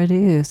get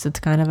produced? It's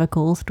kind of a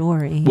cool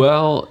story.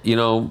 Well,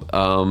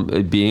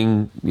 it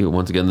being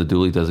once again the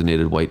duly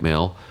designated white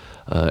male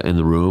in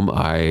the room,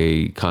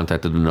 I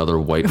contacted another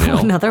white male.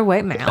 Another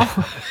white male.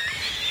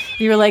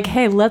 You were like,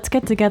 hey, let's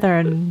get together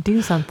and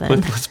do something.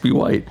 Let's be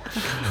white.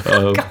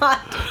 God.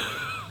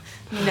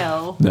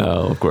 No.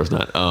 No, of course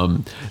not.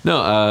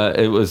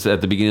 It was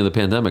at the beginning of the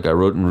pandemic. I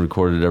wrote and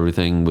recorded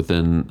everything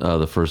within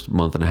the first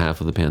month and a half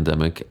of the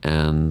pandemic,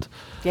 and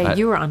Yeah,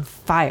 you were on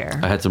fire.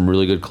 I had some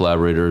really good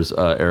collaborators.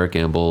 Eric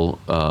Amble,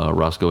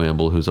 Roscoe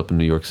Amble, who's up in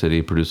New York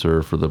City,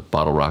 producer for the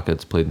Bottle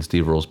Rockets, played in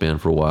Steve Earle's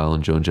band for a while,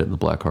 and Joan Jett and the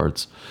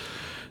Blackhearts.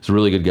 He's a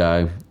really good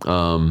guy.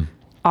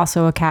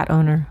 Also a cat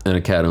owner. And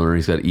a cat owner.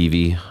 He's got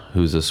Evie,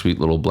 who's a sweet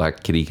little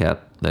black kitty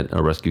cat,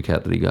 a rescue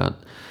cat that he got.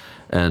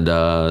 And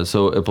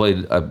so it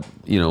played,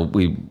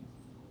 we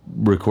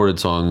recorded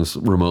songs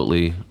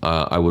remotely.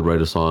 I would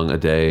write a song a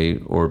day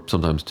or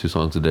sometimes 2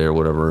 songs a day or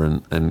whatever,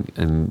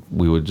 and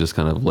we would just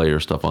kind of layer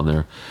stuff on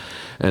there.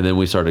 And then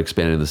we started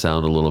expanding the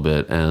sound a little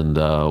bit,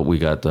 and we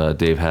got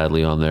Dave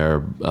Hadley on there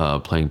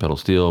playing pedal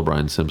steel.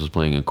 Brian Sims was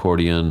playing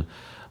accordion.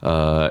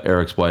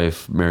 Eric's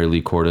wife, Mary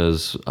Lee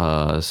Cortez,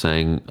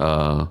 sang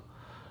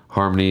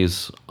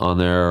harmonies on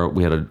there.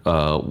 We had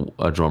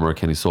a drummer,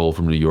 Kenny Soul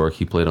from New York.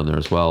 He played on there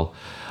as well.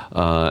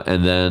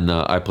 And then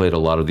I played a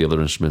lot of the other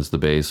instruments, the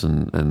bass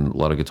and a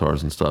lot of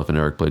guitars and stuff. And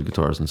Eric played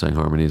guitars and sang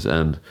harmonies.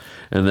 And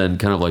then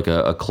kind of like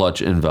a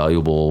clutch,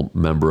 invaluable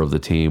member of the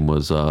team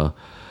was a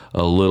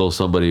little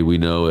somebody we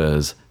know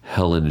as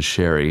Helen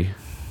Sherry.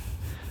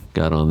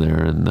 Got on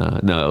there, and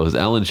no, it was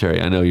Ellen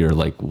Sherry. I know you're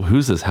like,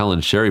 who's this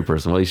Helen Sherry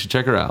person? Well, you should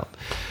check her out.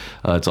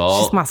 It's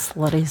all She's my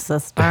slutty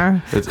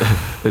sister.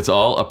 it's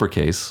all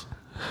uppercase.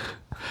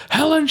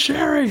 Helen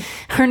Sherry.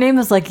 Her name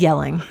is like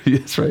yelling.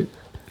 That's right.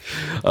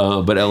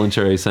 But Ellen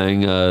Cherry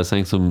sang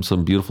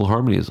some beautiful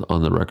harmonies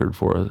on the record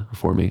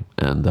for me,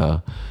 and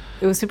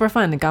It was super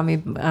fun. It got me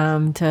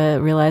to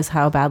realize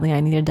how badly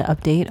I needed to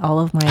update all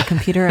of my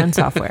computer and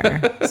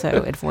software. So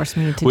it forced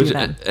me to do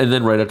that. And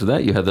then right after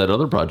that, you had that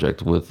other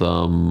project with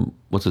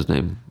what's his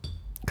name?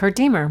 Kurt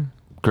Deemer.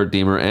 Kurt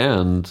Deemer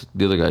and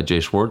the other guy, Jay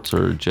Schwartz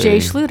or Jay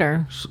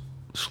Schluter.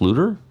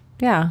 Schluter?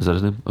 Yeah. Is that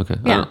his name? Okay.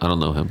 Yeah. I don't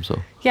know him, so.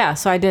 Yeah,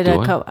 so I did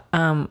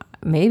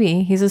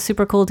maybe. He's a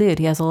super cool dude.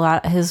 He has a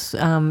lot, his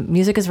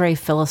music is very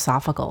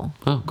philosophical.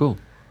 Oh, cool.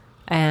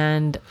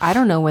 And I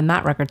don't know when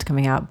that record's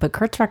coming out, but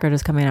Kurt's record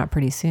is coming out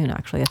pretty soon,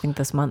 actually. I think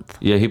this month.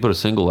 Yeah, he put a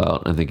single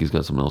out. I think he's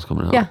got something else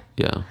coming out. Yeah.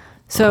 Yeah.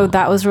 So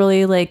that was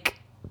really like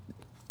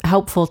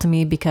helpful to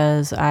me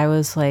because I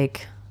was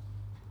like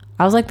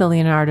the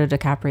Leonardo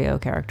DiCaprio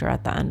character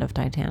at the end of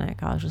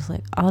Titanic. I was just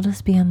like, I'll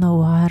just be in the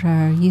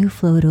water. You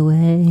float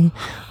away.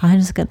 I'm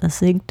just going to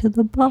sink to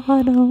the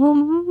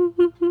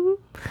bottom.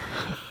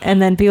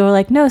 And then people were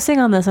like, no, sing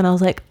on this. And I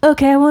was like,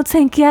 okay, I won't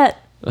sink yet.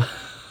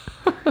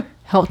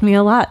 Helped me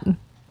a lot.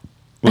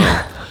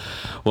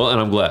 Well, and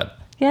I'm glad.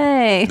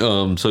 Yay.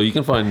 So you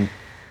can find,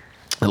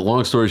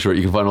 long story short,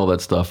 you can find all that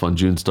stuff on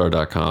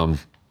junestar.com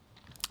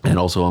and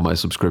also on my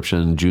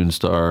subscription,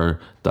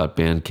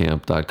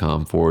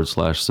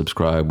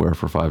 junestar.bandcamp.com/subscribe, where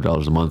for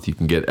 $5 a month you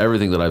can get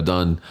everything that I've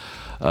done,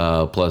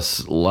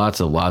 plus lots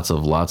of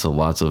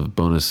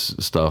bonus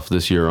stuff.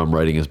 This year I'm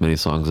writing as many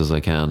songs as I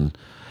can.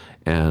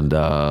 And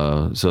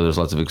so there's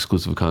lots of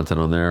exclusive content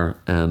on there.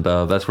 And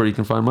that's where you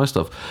can find my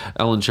stuff.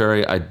 Ellen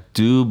Cherry, I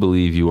do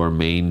believe you are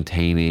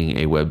maintaining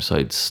a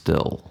website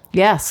still.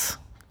 Yes.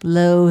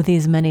 Lo,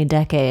 these many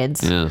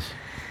decades. Yes.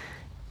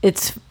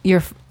 It's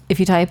if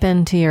you type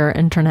into your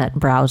internet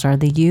browser,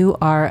 the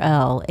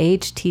URL,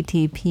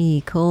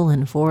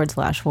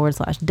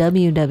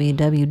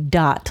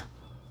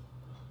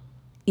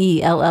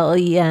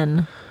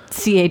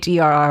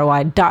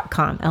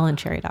 http://www.ellencherry.com,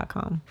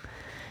 ellencherry.com.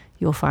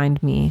 You'll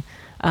find me.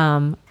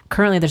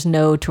 Currently, there's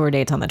no tour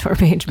dates on the tour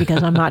page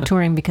because I'm not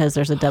touring because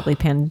there's a deadly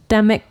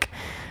pandemic.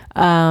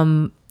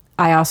 I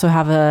also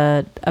have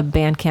a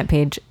Bandcamp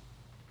page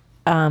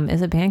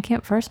is it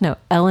Bandcamp first? No,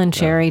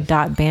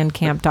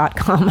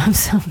 ellencherry.bandcamp.com. I'm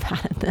so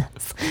bad at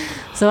this.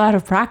 So out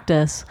of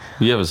practice.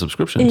 You have a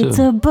subscription It's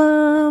too. a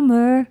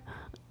bummer.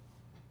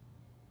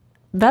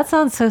 That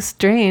sounds so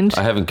strange.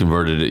 I haven't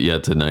converted it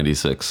yet to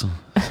 96.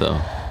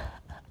 So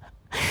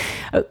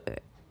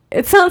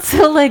It sounds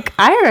so like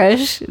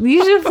Irish.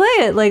 You should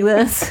play it like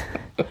this.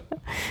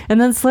 And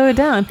then slow it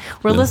down.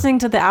 We're listening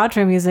to the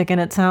outro music and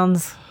it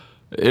sounds...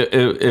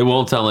 it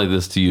won't sound like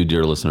this to you,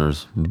 dear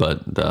listeners,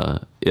 but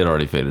it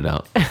already faded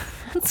out.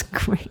 That's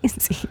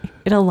crazy.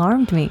 It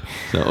alarmed me.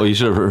 So you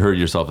should have heard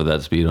yourself at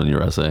that speed on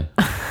your essay.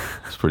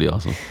 It's pretty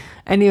awesome.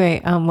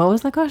 Anyway, what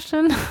was the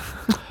question?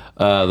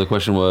 The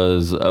question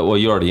was, well,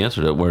 you already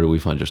answered it. Where do we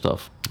find your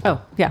stuff?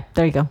 Oh, yeah,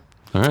 there you go.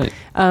 All right.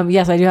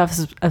 Yes, I do have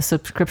a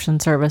subscription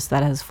service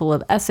that is full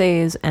of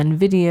essays and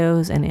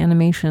videos and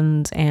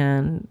animations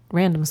and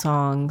random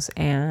songs,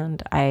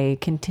 and I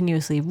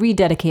continuously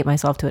rededicate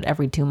myself to it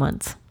every 2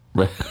 months.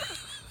 Right.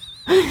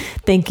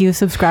 Thank you,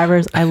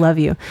 subscribers. I love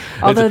you.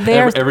 Although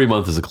every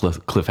month is a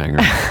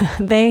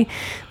cliffhanger.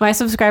 My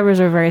subscribers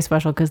are very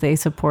special because they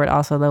support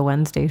also the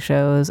Wednesday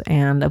shows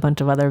and a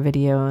bunch of other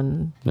video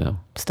and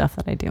stuff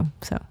that I do.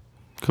 So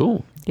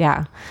cool.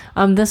 Yeah.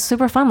 This is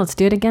super fun. Let's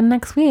do it again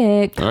next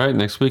week. All right.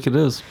 Next week it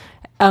is.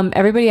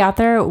 Everybody out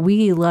there,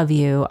 we love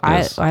you.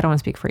 Yes. I don't want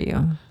to speak for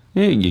you.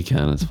 Yeah, you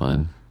can. It's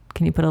fine.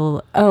 Can you put a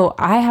little... Oh,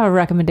 I have a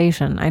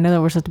recommendation. I know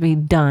that we're supposed to be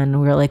done.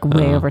 We're like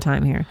way over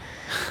time here.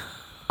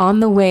 On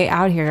the way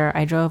out here,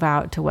 I drove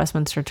out to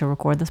Westminster to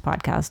record this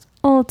podcast.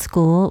 Old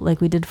school,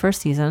 like we did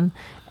first season.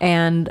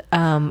 And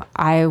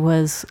I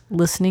was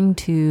listening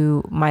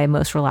to my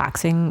most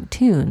relaxing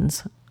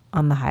tunes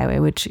on the highway,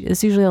 which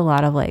is usually a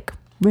lot of like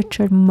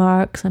Richard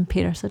Marx and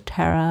Peter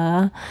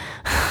Cetera.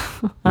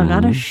 I'm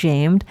not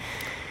ashamed.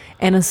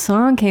 And a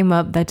song came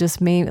up that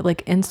just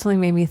instantly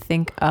made me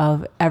think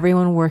of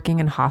everyone working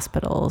in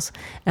hospitals.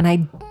 And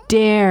I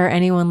dare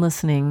anyone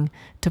listening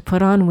to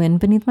put on Wind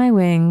Beneath My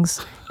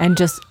Wings and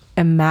just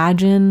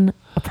imagine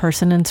a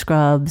person in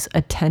scrubs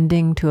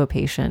attending to a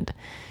patient.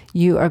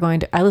 You are going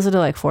to... I listened to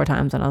it like 4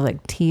 times and I was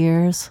like,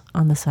 tears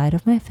on the side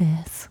of my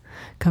face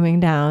coming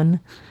down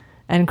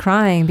and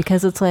crying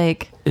because it's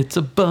like... It's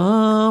a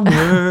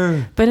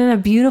bummer. But in a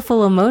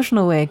beautiful,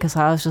 emotional way, because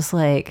I was just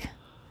like...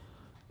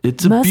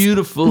 It's a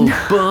beautiful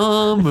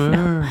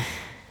bummer.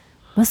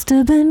 Must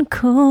have been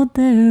cold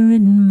there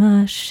in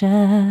my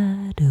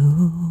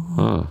shadow.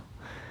 Huh.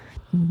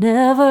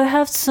 Never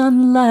have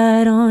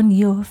sunlight on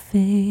your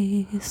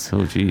face.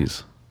 Oh,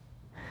 geez.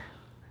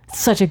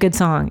 Such a good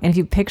song. And if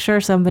you picture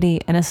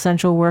somebody, an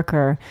essential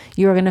worker,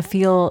 you are going to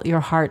feel your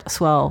heart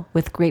swell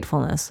with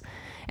gratefulness.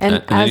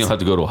 And then you'll have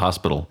to go to a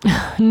hospital.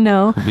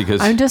 No, because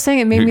I'm just saying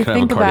it made me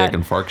think about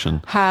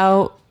infarction.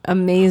 How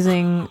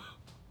amazing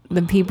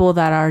the people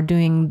that are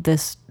doing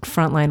this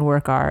frontline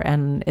work are,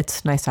 and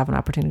it's nice to have an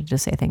opportunity to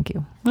say thank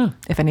you. Yeah.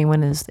 If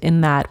anyone is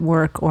in that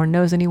work or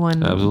knows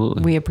anyone,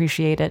 absolutely, we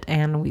appreciate it,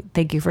 and we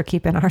thank you for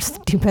keeping our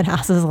stupid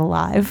asses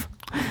alive.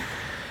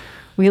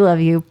 We love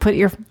you. Put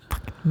your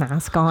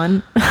mask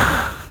on.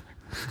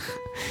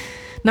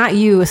 Not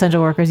you,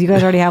 essential workers. You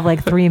guys already have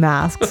like 3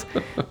 masks.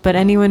 But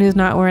anyone who's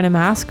not wearing a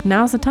mask,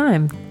 now's the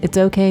time. It's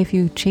okay if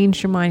you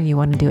changed your mind, you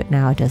want to do it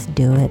now, just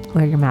do it.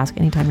 Wear your mask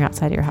anytime you're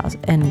outside of your house,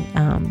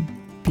 and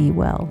be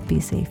well, be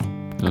safe.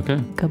 Okay.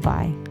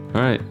 Goodbye.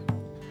 All right.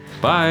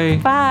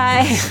 Bye.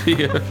 Bye. See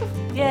ya.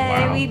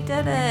 Yay, wow. We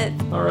did it.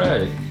 All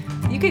right.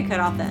 You could cut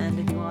off the end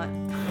if you want.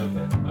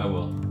 Okay, I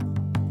will.